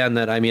band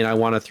that, I mean, I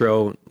want to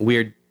throw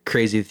weird,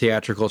 crazy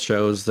theatrical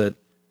shows that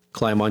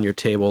climb on your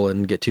table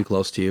and get too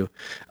close to you,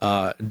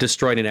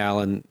 Destroyed and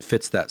Allen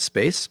fits that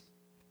space.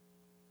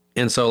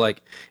 And so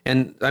like,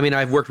 and I mean,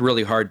 I've worked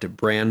really hard to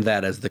brand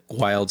that as the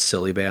wild,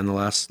 silly band the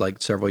last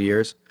like several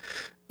years.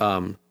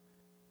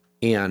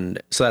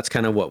 And so that's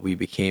kind of what we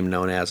became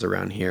known as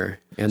around here.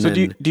 And so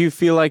then, do you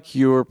feel like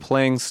you're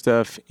playing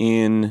stuff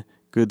in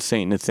Good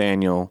Saint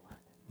Nathaniel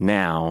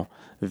now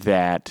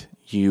that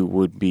you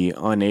would be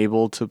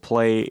unable to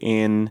play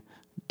in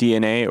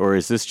DNA, or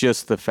is this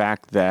just the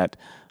fact that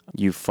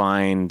you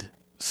find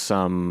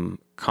some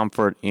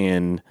comfort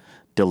in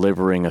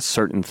delivering a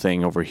certain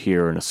thing over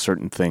here and a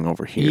certain thing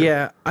over here?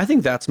 Yeah, I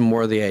think that's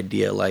more the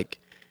idea. Like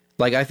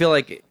I feel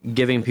like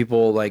giving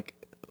people, like,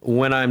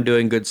 when I'm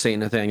doing Good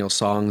Saint Nathaniel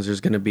songs,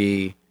 there's going to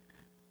be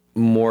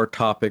more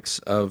topics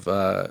of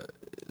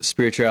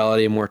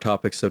spirituality, more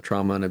topics of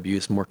trauma and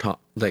abuse, more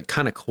like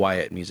kind of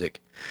quiet music.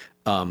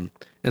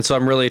 And so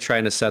I'm really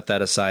trying to set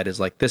that aside as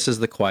like, this is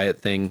the quiet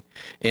thing.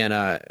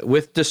 And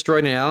with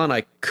Destroyed and Allen,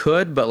 I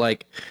could, but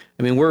like,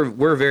 I mean,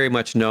 we're very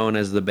much known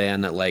as the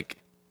band that like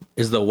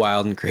is the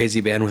wild and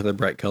crazy band with the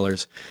bright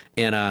colors.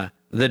 And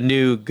the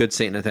new Good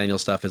Saint Nathaniel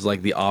stuff is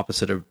like the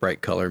opposite of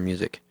bright color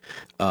music.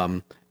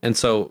 And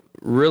so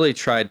really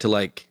tried to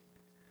like,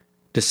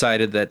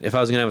 decided that if I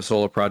was going to have a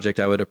solo project,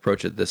 I would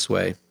approach it this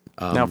way.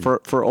 Now,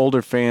 for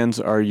older fans,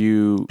 are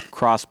you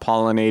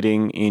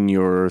cross-pollinating in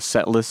your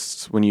set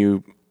lists when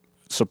you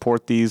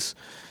support these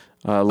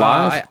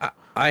live?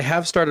 I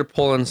have started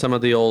pulling some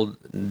of the old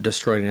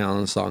Destroyed and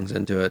Allen songs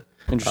into it.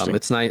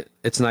 Interesting.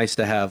 It's nice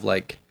to have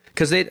like,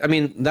 because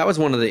that was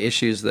one of the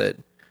issues that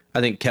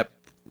I think kept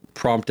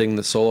prompting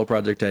the solo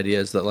project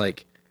ideas, that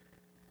like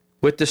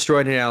with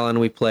Destroyed and Allen,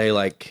 we play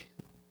like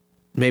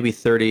maybe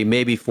 30,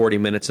 maybe 40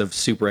 minutes of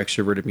super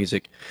extroverted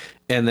music.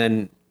 And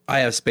then I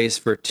have space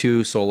for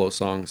 2 solo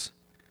songs.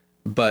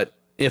 But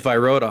if I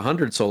wrote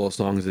 100 solo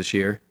songs this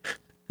year,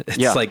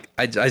 it's like,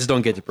 I just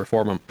don't get to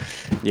perform them.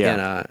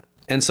 Yeah.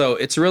 And so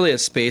it's really a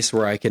space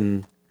where I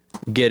can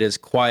get as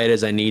quiet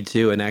as I need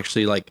to and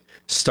actually like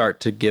start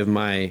to give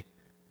the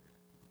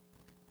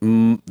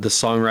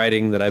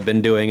songwriting that I've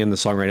been doing and the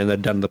songwriting that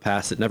I've done in the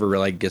past, it never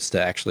really gets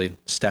to actually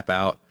step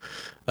out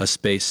a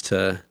space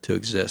to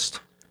exist.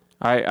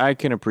 I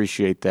can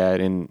appreciate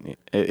that, and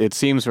it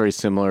seems very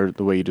similar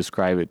the way you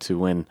describe it to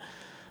when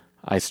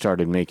I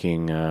started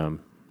making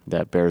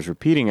that Bears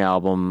Repeating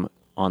album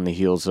on the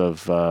heels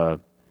of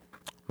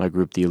my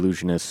group, The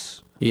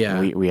Illusionists. Yeah.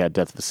 We had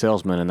Death of a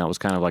Salesman, and that was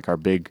kind of like our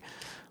big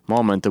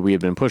moment that we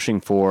had been pushing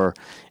for.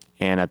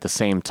 And at the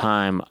same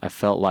time, I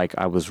felt like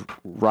I was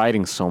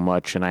writing so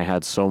much and I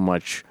had so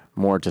much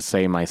more to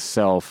say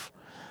myself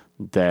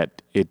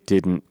that it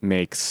didn't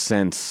make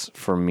sense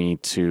for me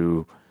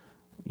to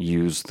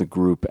use the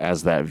group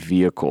as that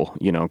vehicle,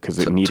 because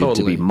it needed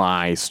to be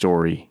my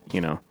story,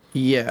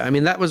 Yeah, I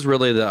mean, that was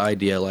really the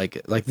idea.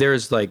 Like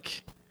there's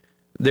like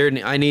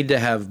I need to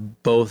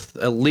have both,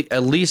 at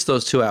least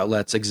those two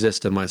outlets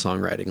exist in my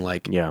songwriting.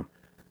 Like, yeah,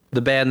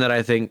 the band that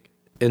I think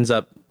ends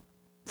up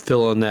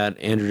filling that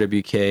Andrew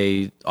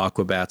WK,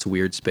 Aquabats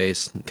weird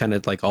space, kind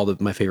of like all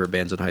my favorite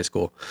bands in high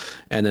school.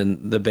 And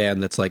then the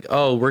band that's like,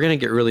 oh, we're going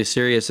to get really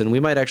serious and we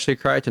might actually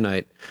cry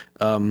tonight.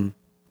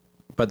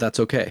 But that's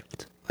okay.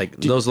 Like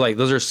those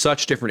are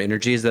such different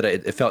energies that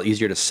it felt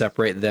easier to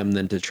separate them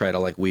than to try to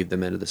like weave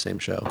them into the same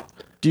show.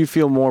 Do you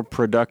feel more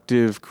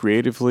productive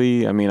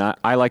creatively? I mean,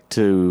 I like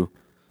to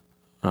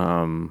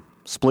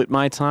split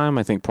my time.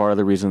 I think part of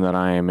the reason that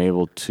I am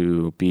able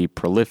to be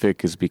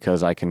prolific is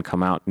because I can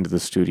come out into the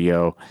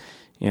studio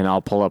and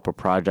I'll pull up a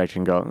project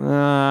and go,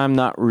 I'm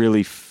not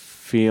really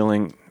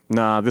feeling,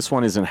 this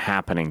one isn't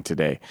happening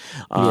today.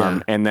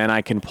 And then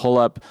I can pull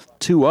up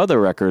 2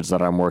 other records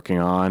that I'm working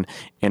on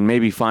and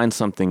maybe find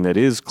something that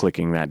is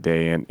clicking that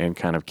day and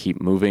kind of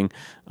keep moving.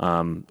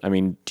 I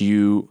mean, do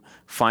you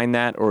find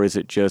that, or is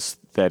it just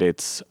that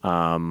it's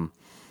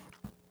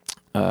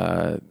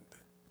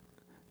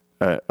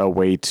a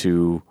way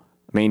to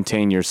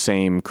maintain your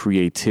same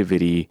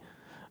creativity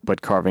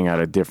but carving out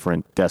a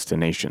different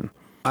destination?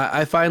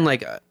 I find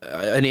like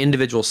an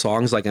individual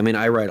songs, like, I mean,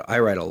 I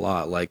write a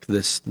lot. Like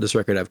this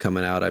record I've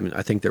coming out, I mean,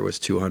 I think there was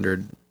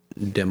 200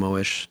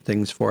 demo-ish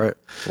things for it.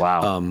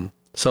 Wow.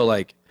 So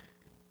like,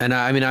 and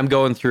I mean, I'm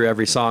going through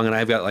every song and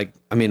I've got like,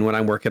 I mean, when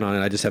I'm working on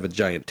it, I just have a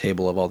giant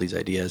table of all these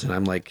ideas and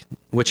I'm like,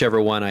 whichever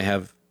one I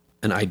have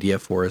an idea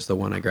for is the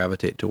one I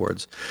gravitate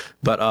towards.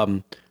 But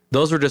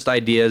those were just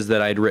ideas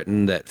that I'd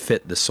written that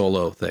fit the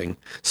solo thing.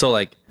 So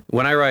like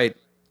when I write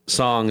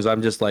songs,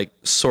 I'm just like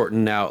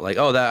sorting out like,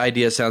 oh, that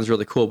idea sounds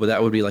really cool, but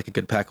that would be like a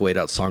good Pack a Weight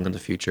Out song in the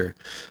future.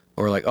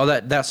 Or like, oh,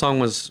 that song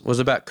was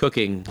about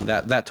cooking.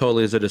 That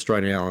totally is a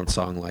Destroy Allen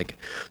song. Like,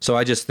 so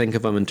I just think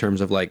of them in terms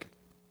of like,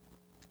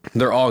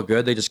 they're all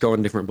good. They just go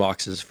in different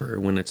boxes for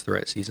when it's the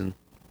right season.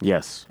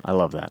 Yes, I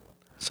love that.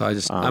 So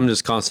I'm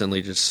just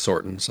constantly just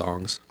sorting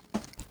songs.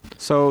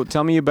 So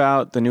tell me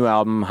about the new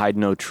album, Hide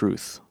No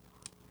Truth.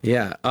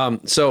 Yeah.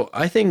 So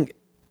I think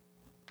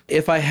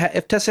if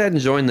Tessa hadn't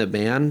joined the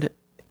band,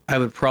 I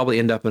would probably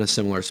end up in a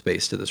similar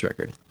space to this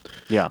record.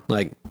 Yeah.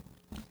 Like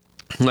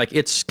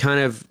it's kind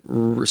of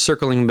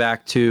circling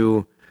back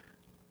to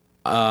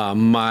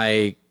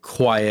my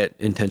quiet,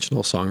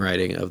 intentional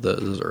songwriting of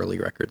those early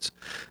records.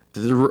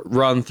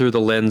 Run through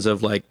the lens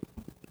of like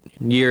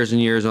years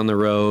and years on the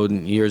road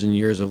and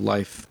years of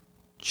life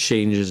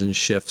changes and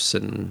shifts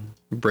and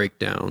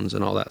breakdowns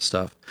and all that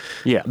stuff.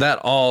 Yeah. That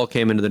all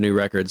came into the new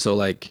record. So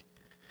like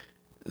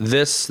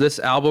this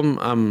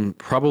album,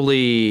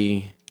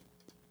 probably,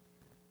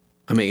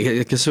 I mean,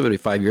 I guess it would be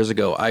 5 years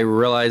ago, I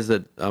realized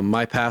that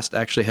my past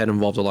actually had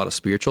involved a lot of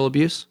spiritual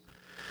abuse,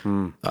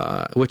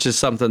 which is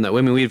something that,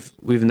 I mean,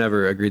 we've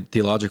never agreed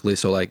theologically,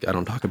 so like I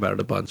don't talk about it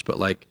a bunch, but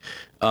like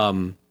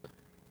I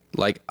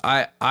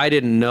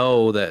didn't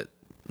know that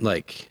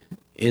like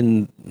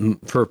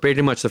for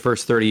pretty much the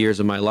first 30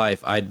 years of my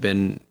life, I'd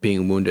been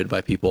being wounded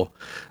by people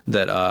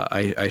that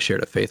I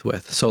shared a faith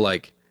with. So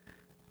like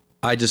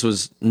I just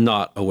was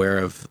not aware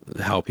of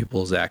how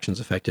people's actions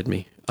affected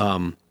me.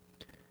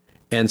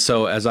 And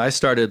so as I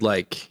started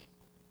like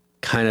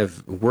kind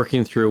of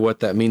working through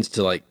what that means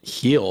to like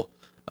heal,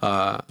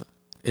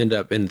 end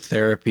up in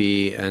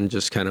therapy and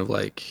just kind of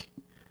like,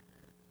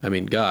 I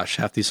mean, gosh,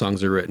 half these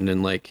songs are written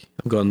in like,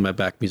 I'm going in my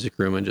back music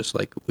room and just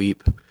like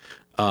weep.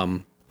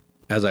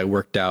 As I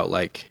worked out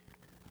like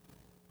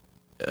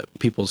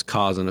people's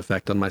cause and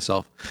effect on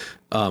myself.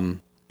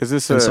 Is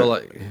this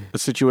a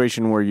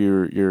situation where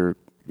you're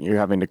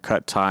having to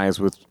cut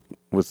ties with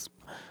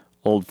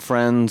old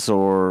friends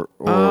or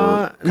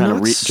kind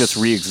of just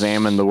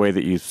re-examine the way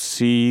that you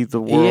see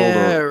the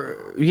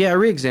world? Yeah,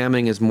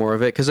 re-examining is more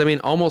of it. Because I mean,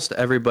 almost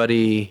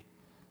everybody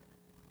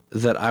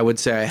that I would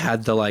say I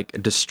had the like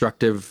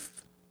destructive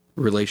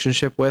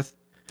relationship with,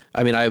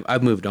 I mean,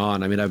 I've moved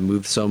on. I mean, I've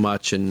moved so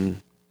much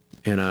and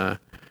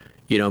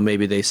you know,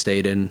 maybe they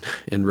stayed in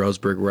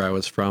Roseburg where I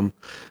was from,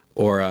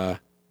 or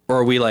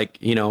we like,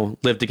 you know,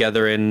 lived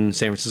together in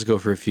San Francisco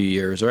for a few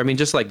years, or I mean,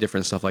 just like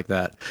different stuff like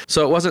that.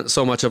 So it wasn't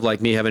so much of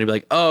like me having to be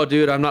like, oh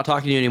dude, I'm not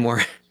talking to you anymore.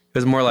 It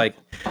was more like,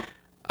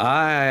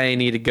 I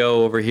need to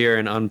go over here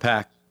and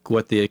unpack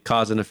what the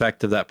cause and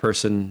effect of that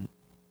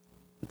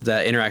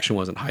interaction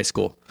was in high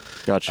school.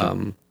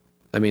 Gotcha.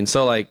 I mean,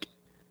 so like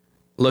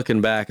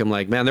looking back, I'm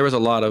like, man, there was a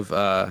lot of,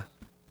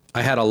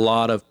 I had a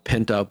lot of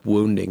pent up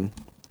wounding,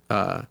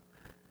 that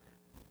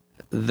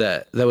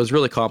was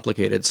really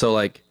complicated. So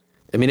like,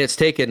 I mean, it's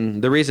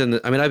taken the reason,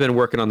 I mean, I've been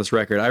working on this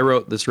record. I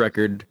wrote this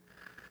record,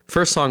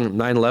 first song,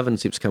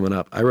 9/11 keeps coming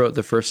up. I wrote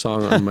the first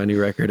song on my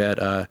new record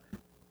at,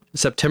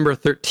 September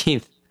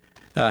 13th.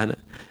 I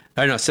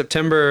don't know,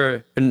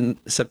 September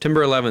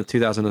 11th,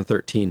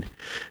 2013.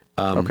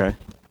 Okay.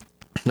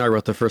 I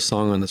wrote the first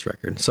song on this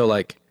record. So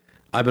like,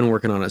 I've been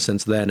working on it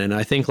since then. And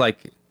I think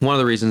like one of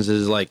the reasons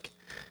is like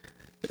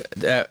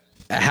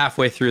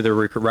halfway through the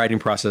writing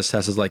process,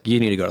 Tess is like, you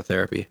need to go to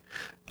therapy.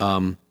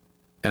 And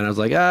I was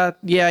like,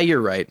 yeah,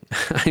 you're right.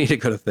 I need to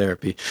go to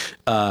therapy.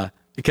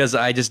 Because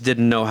I just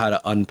didn't know how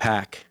to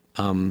unpack,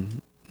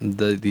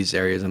 these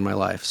areas in my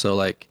life. So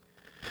like,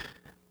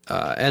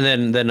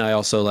 and then I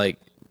also like,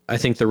 I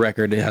think the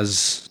record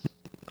has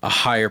a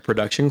higher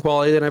production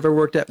quality than I've ever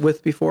worked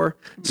with before.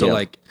 So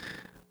like,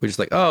 we're just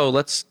like, oh,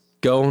 let's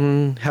go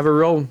and have a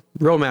real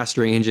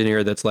mastering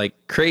engineer that's like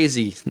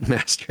crazy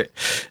mastering.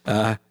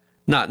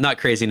 Not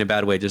crazy in a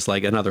bad way, just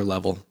like another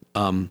level.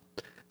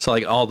 So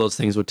like all those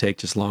things would take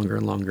just longer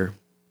and longer.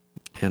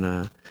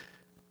 And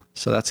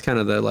so that's kind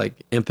of the like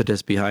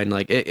impetus behind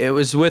like it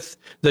was with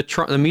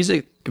the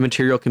music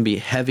material can be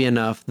heavy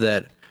enough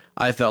that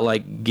I felt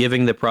like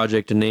giving the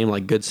project a name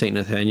like Good Saint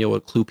Nathaniel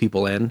would clue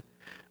people in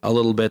a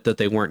little bit that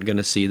they weren't going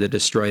to see the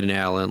Destroyed and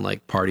Allen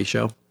like party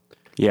show.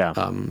 Yeah.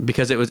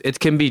 Because it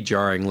can be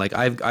jarring. Like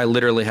I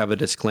literally have a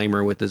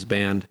disclaimer with this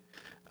band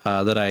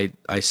that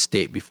I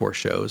state before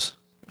shows.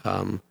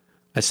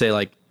 I say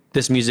like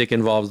this music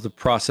involves the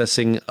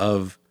processing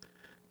of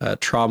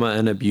trauma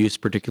and abuse,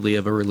 particularly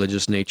of a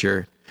religious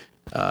nature.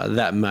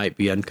 That might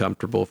be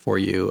uncomfortable for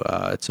you.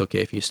 It's okay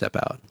if you step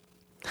out.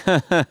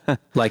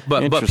 Like,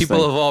 but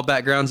people of all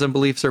backgrounds and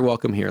beliefs are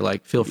welcome here.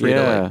 Like, feel free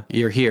to like,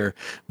 you're here.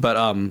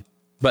 But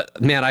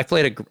man, I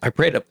played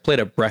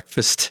a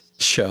breakfast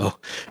show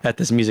at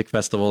this music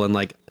festival, and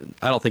like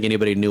I don't think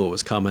anybody knew what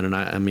was coming. And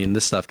I mean,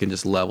 this stuff can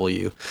just level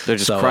you. They're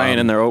just crying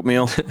in their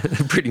oatmeal.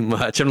 Pretty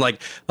much. I'm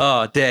like,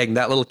 oh dang,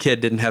 that little kid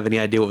didn't have any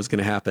idea what was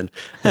going to happen.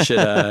 I should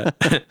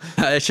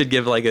I should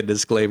give like a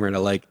disclaimer to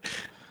like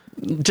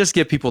just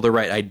give people the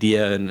right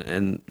idea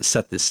and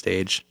set this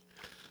stage.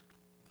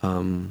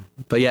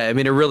 But yeah, I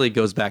mean, it really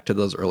goes back to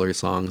those earlier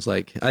songs.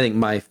 Like, I think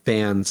my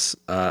fans,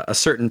 a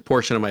certain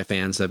portion of my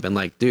fans have been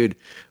like, dude,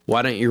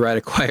 why don't you write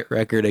a quiet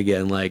record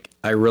again? Like,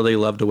 I really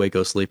loved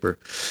Waco Sleeper.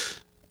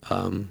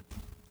 I'm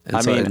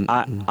definitely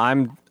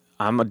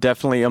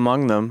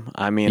among them.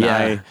 I mean,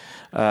 yeah.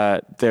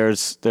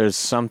 There's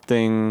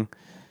something,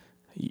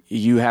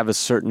 you have a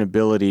certain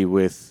ability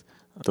with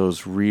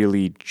those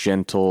really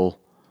gentle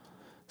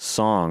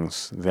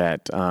songs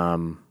that,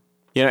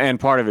 you know, and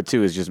part of it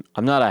too is just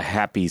I'm not a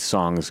happy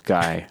songs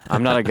guy.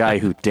 I'm not a guy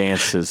who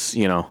dances.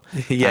 You know,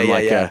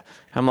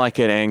 I'm like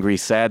an angry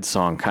sad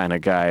song kind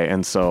of guy.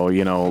 And so,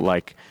 you know,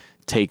 like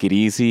Take It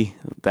Easy,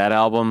 that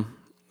album,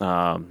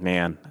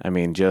 man. I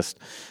mean, just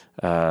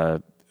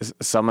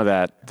some of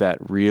that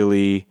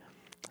really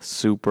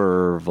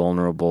super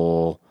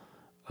vulnerable.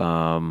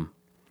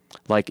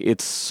 Like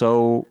it's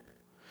so.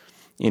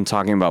 In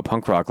talking about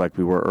punk rock, like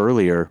we were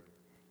earlier,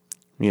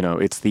 you know,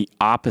 it's the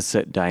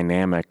opposite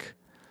dynamic.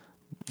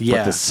 Yeah.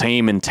 But the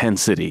same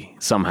intensity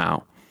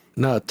somehow.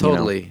 No,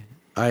 totally.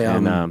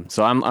 You know?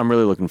 So I'm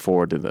really looking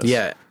forward to this.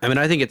 Yeah. I mean,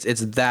 I think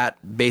it's that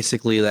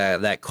basically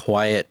that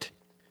quiet,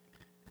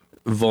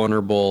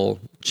 vulnerable,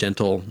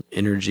 gentle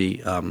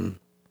energy,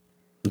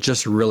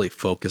 just really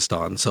focused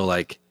on. So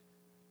like,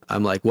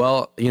 I'm like,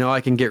 well, you know,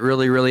 I can get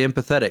really, really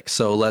empathetic.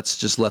 So let's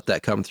just let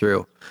that come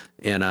through.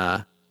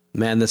 And,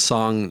 man, this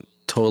song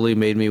totally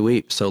made me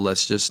weep. So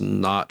let's just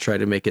not try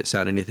to make it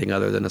sound anything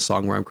other than a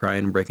song where I'm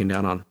crying and breaking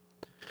down on.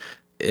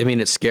 I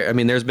mean, it's scary. I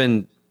mean, there's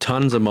been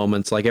tons of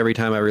moments. Like every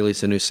time I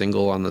release a new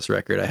single on this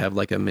record, I have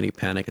like a mini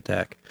panic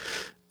attack.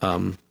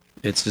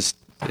 It's just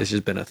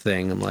been a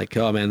thing. I'm like,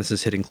 oh man, this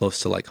is hitting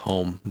close to like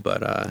home.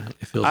 But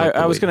it feels. Like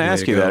I was going to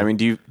ask you that. I mean,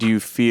 do you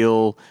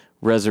feel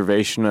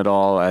reservation at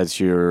all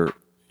as you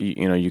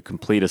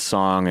complete a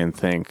song and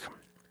think,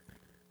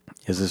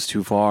 is this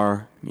too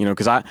far? You know,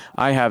 because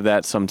I have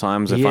that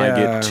sometimes. If I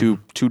get too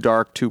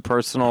dark, too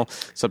personal,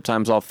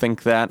 sometimes I'll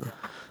think that.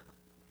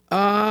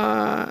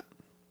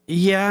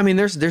 Yeah, I mean,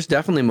 there's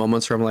definitely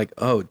moments where I'm like,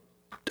 oh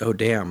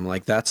damn,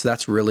 like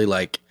that's really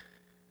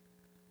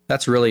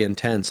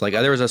intense. Like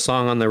there was a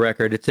song on the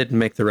record, it didn't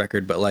make the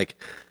record, but like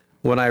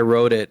when I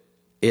wrote it,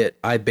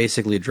 I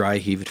basically dry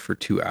heaved for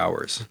 2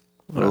 hours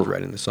when I was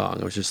writing the song.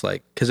 It was just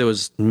like, because it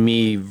was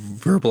me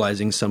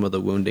verbalizing some of the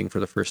wounding for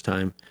the first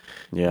time.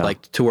 Yeah.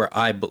 Like to where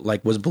I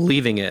like was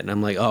believing it, and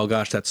I'm like, oh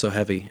gosh, that's so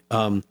heavy.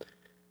 I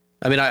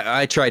mean,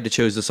 I tried to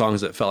choose the songs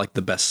that felt like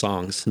the best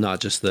songs, not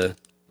just the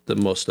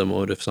most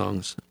emotive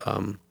songs.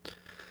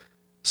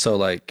 So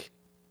like,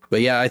 but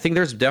yeah, I think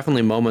there's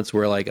definitely moments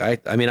where like, I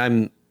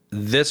mean,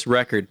 this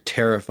record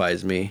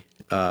terrifies me.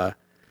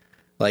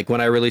 Like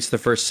when I released the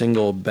first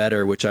single,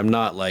 Better, which I'm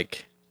not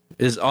like,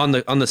 is on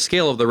the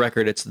scale of the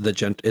record, it's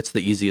the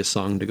easiest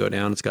song to go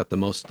down. It's got the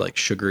most like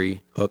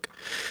sugary hook.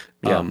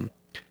 Yeah.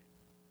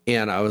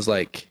 And I was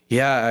like,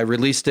 yeah, I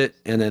released it,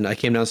 and then I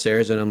came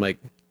downstairs and I'm like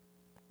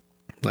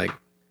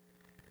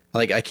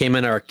I came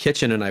in our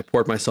kitchen and I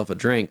poured myself a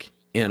drink,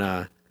 and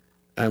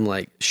I'm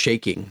like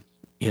shaking,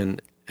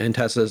 and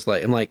Tessa's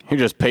like, I'm like, You're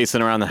just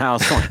pacing around the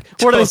house. Like,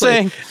 what are they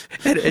saying?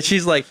 And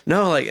she's like,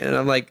 no, like, and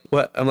I'm like,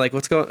 what? I'm like,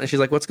 what's going? And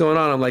she's like, what's going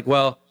on? I'm like,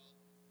 well,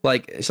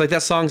 like, she's like,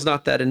 that song's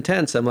not that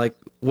intense. I'm like,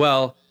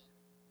 well,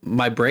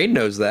 my brain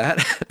knows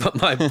that,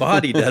 but my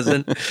body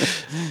doesn't.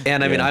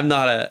 And I mean, I'm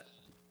not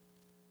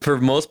for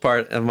most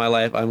part of my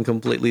life, I'm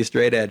completely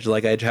straight edge.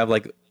 Like I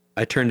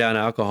turn down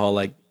alcohol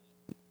like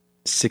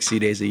 60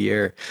 days a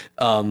year.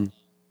 And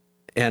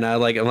I'm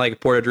like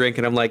poured a drink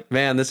and I'm like,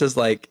 man, this is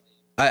like,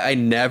 I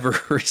never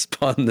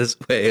respond this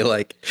way.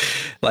 Like,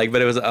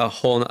 but it was a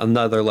whole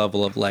another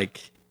level of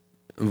like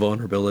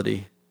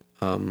vulnerability.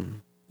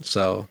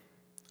 So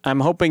I'm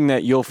hoping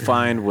that you'll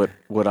find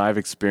what I've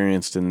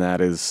experienced in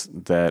that is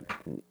that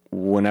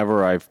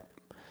whenever I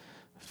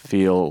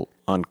feel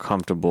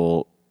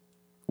uncomfortable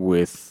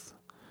with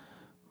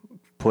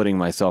putting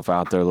myself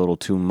out there a little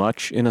too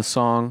much in a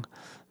song,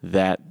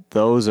 that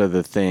those are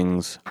the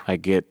things I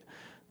get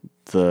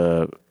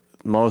the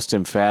most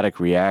emphatic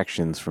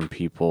reactions from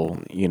people,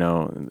 you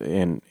know,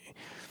 and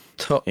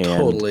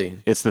totally.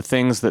 It's the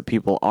things that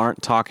people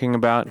aren't talking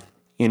about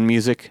in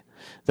music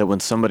that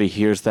when somebody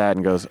hears that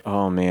and goes,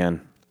 oh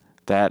man,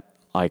 that,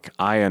 like,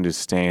 I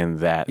understand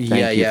that.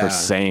 Thank you for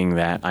saying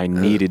that. I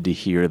needed to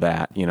hear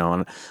that, you know,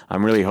 and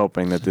I'm really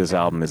hoping that this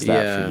album is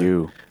that for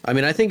you. I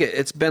mean, I think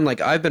it's been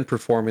like, I've been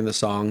performing the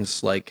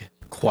songs like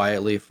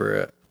quietly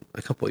for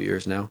a couple of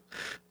years now.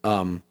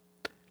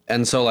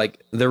 And so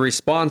like the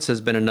response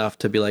has been enough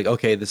to be like,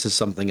 okay, this is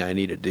something I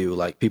need to do.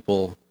 Like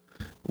people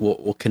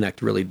will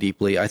connect really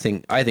deeply. I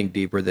think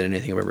deeper than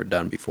anything I've ever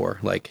done before,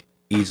 like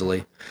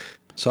easily.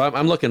 So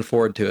I'm looking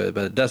forward to it,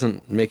 but it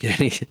doesn't make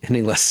it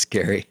any less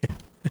scary.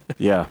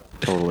 Yeah,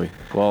 totally.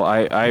 Well,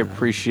 I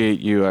appreciate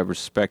you. I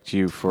respect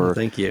you for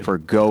thank you for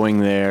going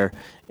there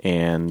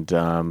and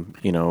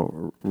you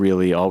know,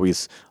 really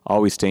always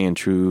staying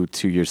true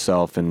to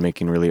yourself and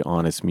making really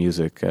honest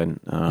music. And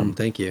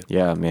thank you.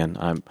 Yeah,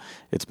 man.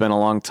 It's been a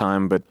long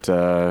time, but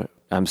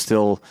I'm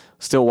still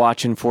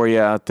watching for you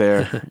out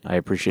there. I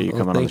appreciate you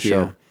coming on the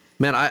show.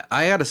 Man, I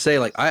gotta say,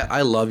 like,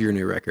 I love your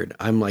new record.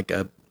 I'm like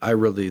I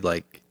really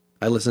like,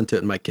 I listened to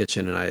it in my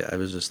kitchen and I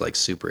was just like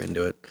super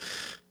into it.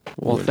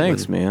 Well,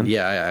 thanks, man.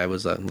 Yeah, I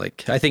was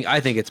like, I think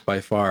it's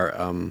by far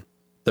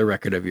the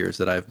record of yours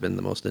that I've been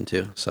the most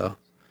into. So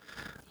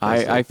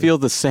I feel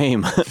the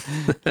same.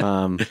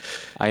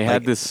 I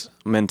had this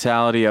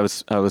mentality. I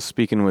was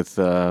speaking with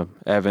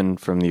Evan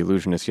from The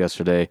Illusionist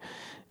yesterday,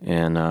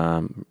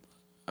 and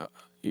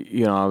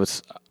you know, I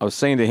was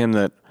saying to him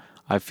that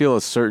I feel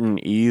a certain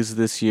ease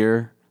this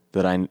year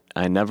that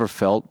I never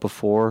felt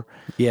before.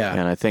 Yeah,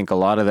 and I think a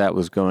lot of that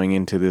was going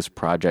into this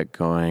project.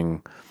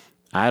 Going,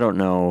 I don't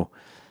know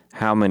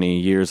how many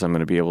years I'm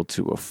going to be able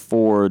to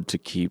afford to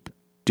keep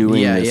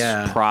doing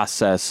this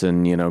process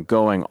and, you know,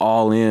 going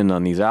all in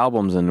on these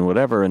albums and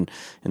whatever. And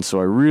so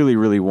I really,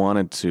 really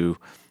wanted to,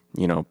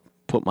 you know,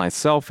 put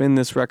myself in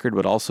this record,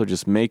 but also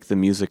just make the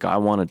music I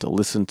wanted to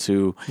listen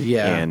to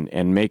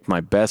and make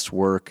my best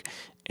work.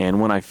 And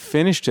when I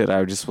finished it,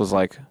 I just was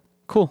like,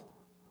 cool,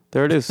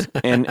 there it is.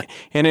 and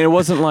it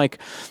wasn't like,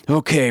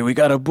 okay, we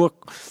got to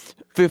book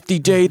 50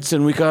 dates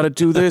and we got to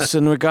do this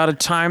and we got to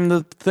time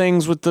the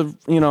things with the,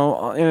 you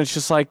know, and it's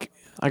just like,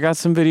 I got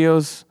some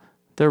videos,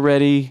 they're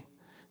ready.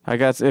 I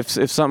got, if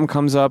something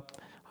comes up,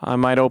 I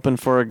might open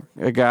for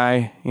a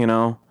guy, you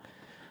know,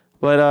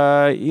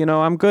 but, you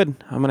know, I'm good.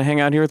 I'm going to hang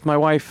out here with my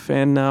wife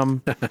and,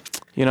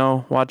 you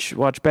know,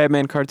 watch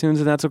Batman cartoons,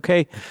 and that's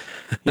okay.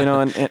 You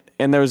know,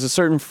 and there was a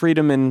certain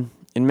freedom in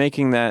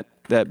making that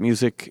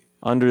music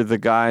under the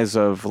guise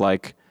of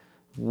like,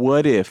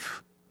 what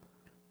if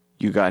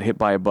you got hit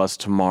by a bus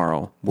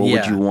tomorrow? What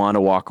would you want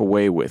to walk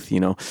away with, you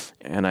know?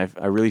 And I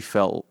really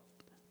felt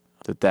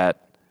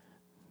that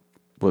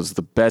was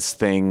the best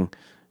thing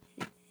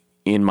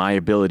in my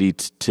ability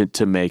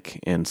to make.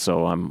 And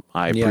so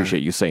I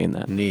appreciate you saying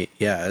that. Neat.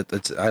 Yeah.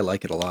 I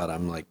like it a lot.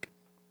 I'm like,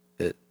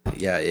 it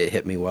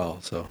hit me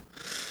well. So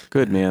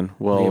good, man.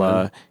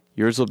 Well,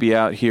 yours will be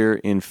out here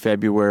in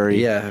February.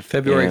 Yeah.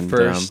 February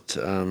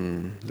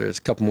 1st. There's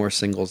a couple more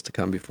singles to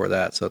come before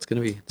that. So it's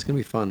going to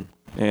be fun.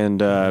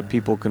 And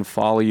people can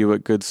follow you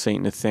at Good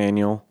Saint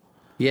Nathaniel.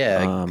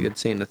 Yeah,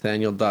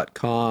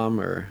 goodsaintnathaniel.com,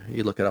 or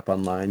you look it up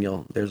online.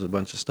 There's a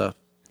bunch of stuff.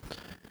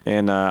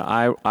 And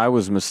I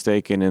was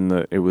mistaken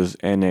it was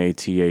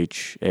Nathaniel,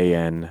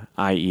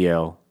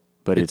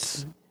 but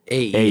it's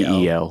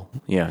AEL.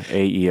 Yeah,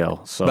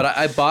 AEL. So, but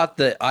I bought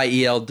the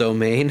IEL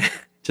domain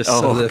just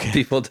so that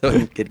people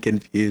don't get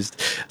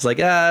confused. It's like,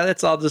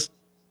 let's all just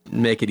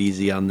make it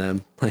easy on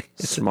them.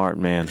 Smart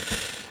man.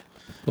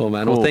 Well,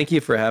 man. Cool. Well, thank you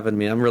for having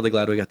me. I'm really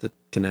glad we got to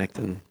connect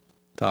and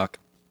talk.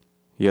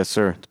 Yes,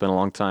 sir. It's been a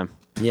long time.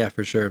 Yeah,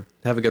 for sure.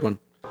 Have a good one.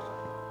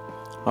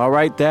 All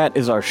right, that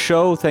is our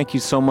show. Thank you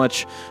so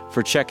much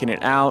for checking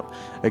it out.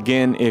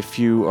 Again, if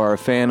you are a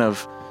fan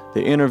of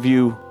the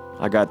interview,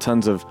 I got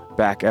tons of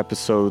back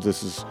episodes.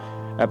 This is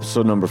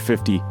episode number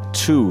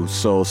 52.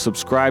 So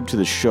subscribe to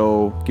the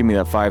show, give me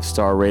that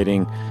 5-star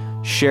rating,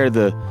 share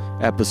the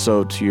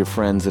episode to your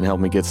friends, and help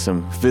me get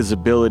some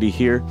visibility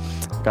here.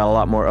 Got a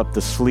lot more up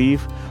the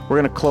sleeve. We're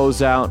going to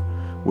close out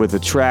with a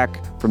track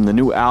from the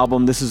new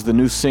album. This is the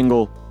new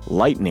single,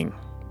 Lightning,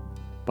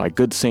 by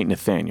Good Saint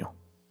Nathaniel.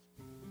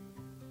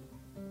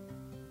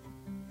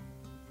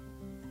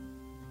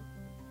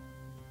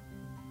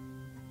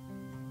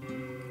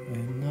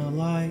 When the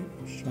light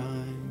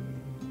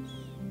shines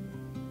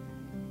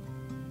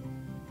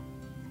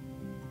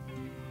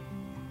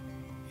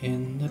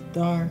in the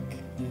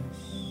darkness,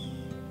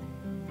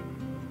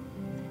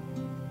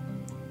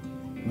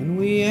 when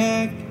we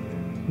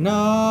acknowledge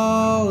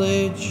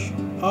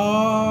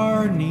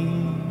our need,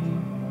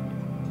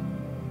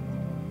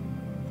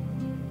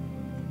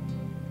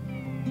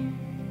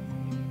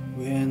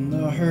 when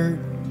the hurt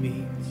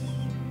meets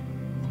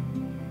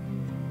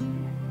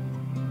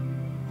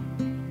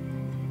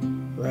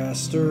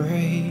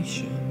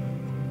restoration,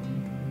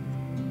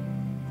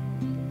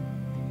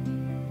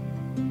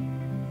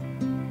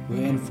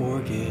 when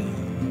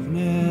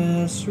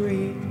forgiveness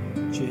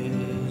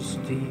reaches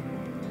deep,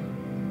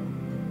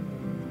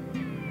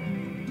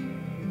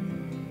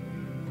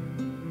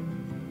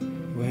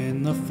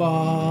 when the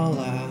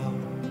fallout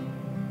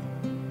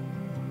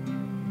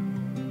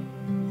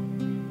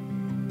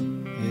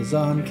is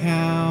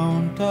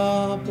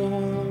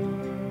uncountable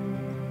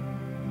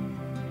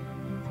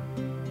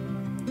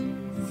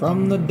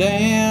from the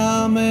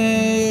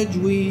damage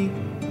we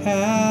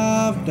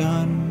have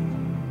done,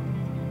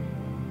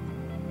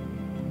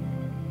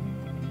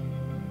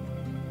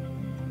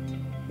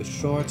 the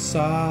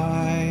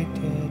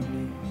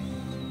short-sightedness,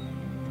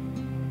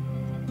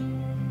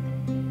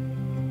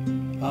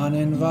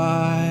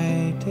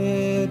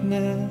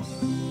 uninvitedness.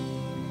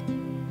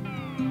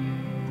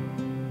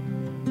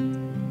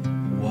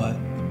 What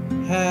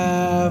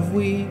have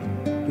we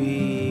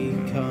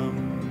become?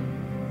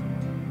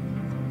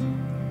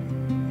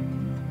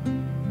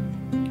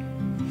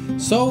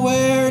 So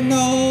where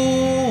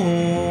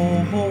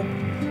no hope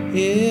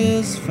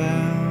is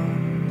found,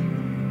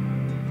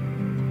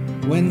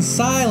 when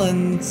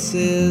silence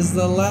is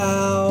the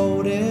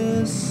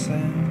loudest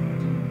sound,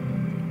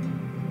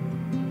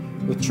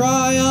 with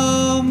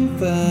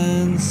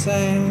triumphance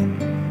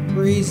and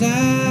resound,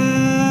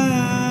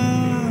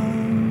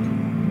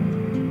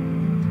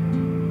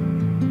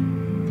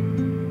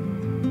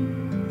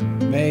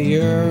 may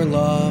your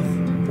love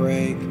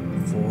break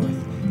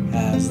forth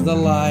as the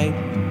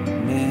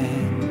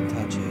lightning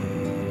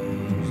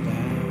touches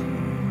down.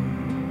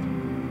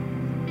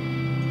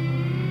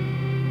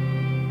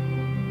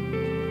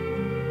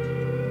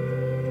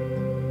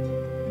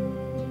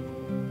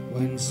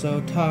 When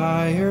so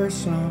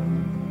tiresome,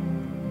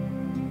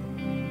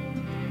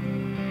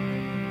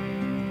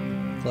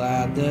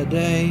 glad the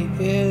day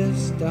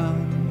is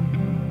done,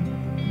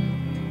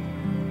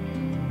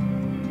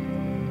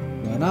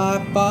 when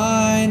I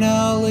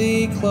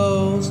finally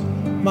close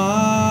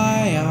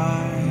my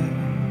eyes,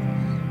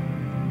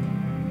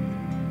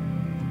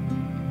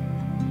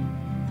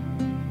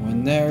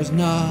 when there's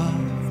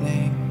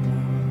nothing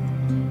more,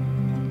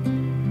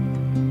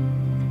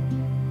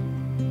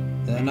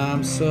 then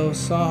I'm so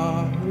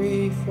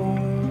sorry for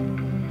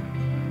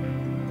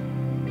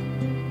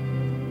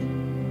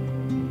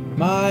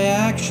my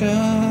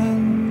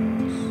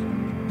actions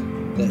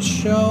that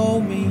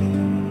show me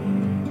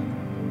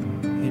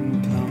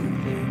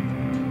incomplete.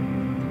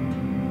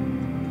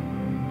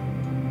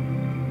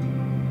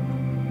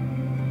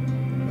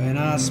 When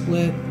I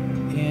split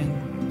in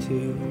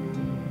two,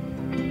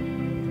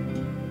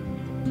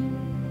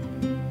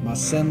 my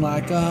sin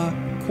like a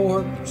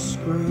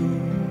corkscrew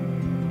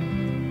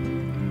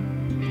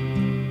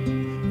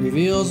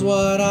reveals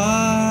what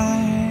I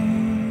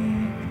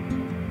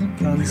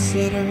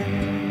consider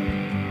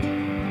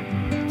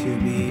to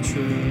be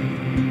true.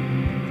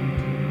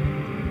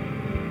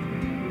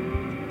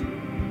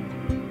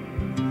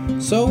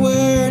 So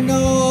where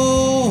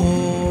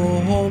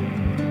no hope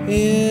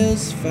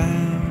is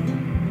found,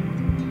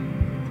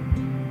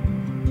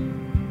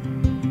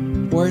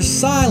 where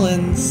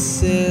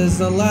silence is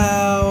the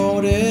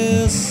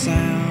loudest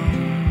sound,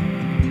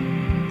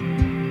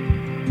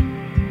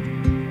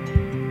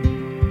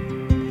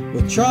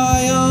 with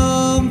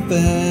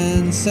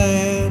triumphance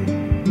and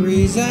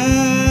resound,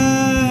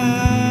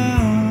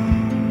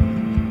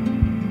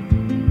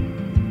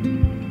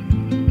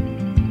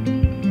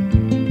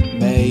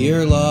 may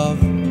your love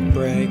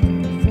break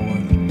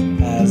forth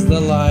as the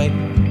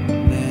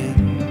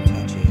lightning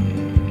touches.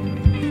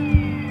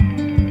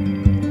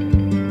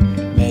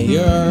 May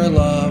your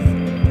love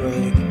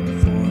break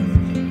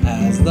forth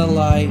as the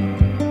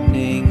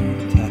lightning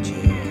touches.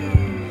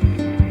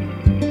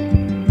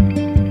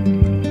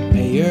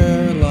 May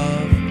your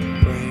love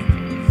break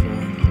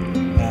forth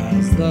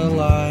as the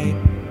light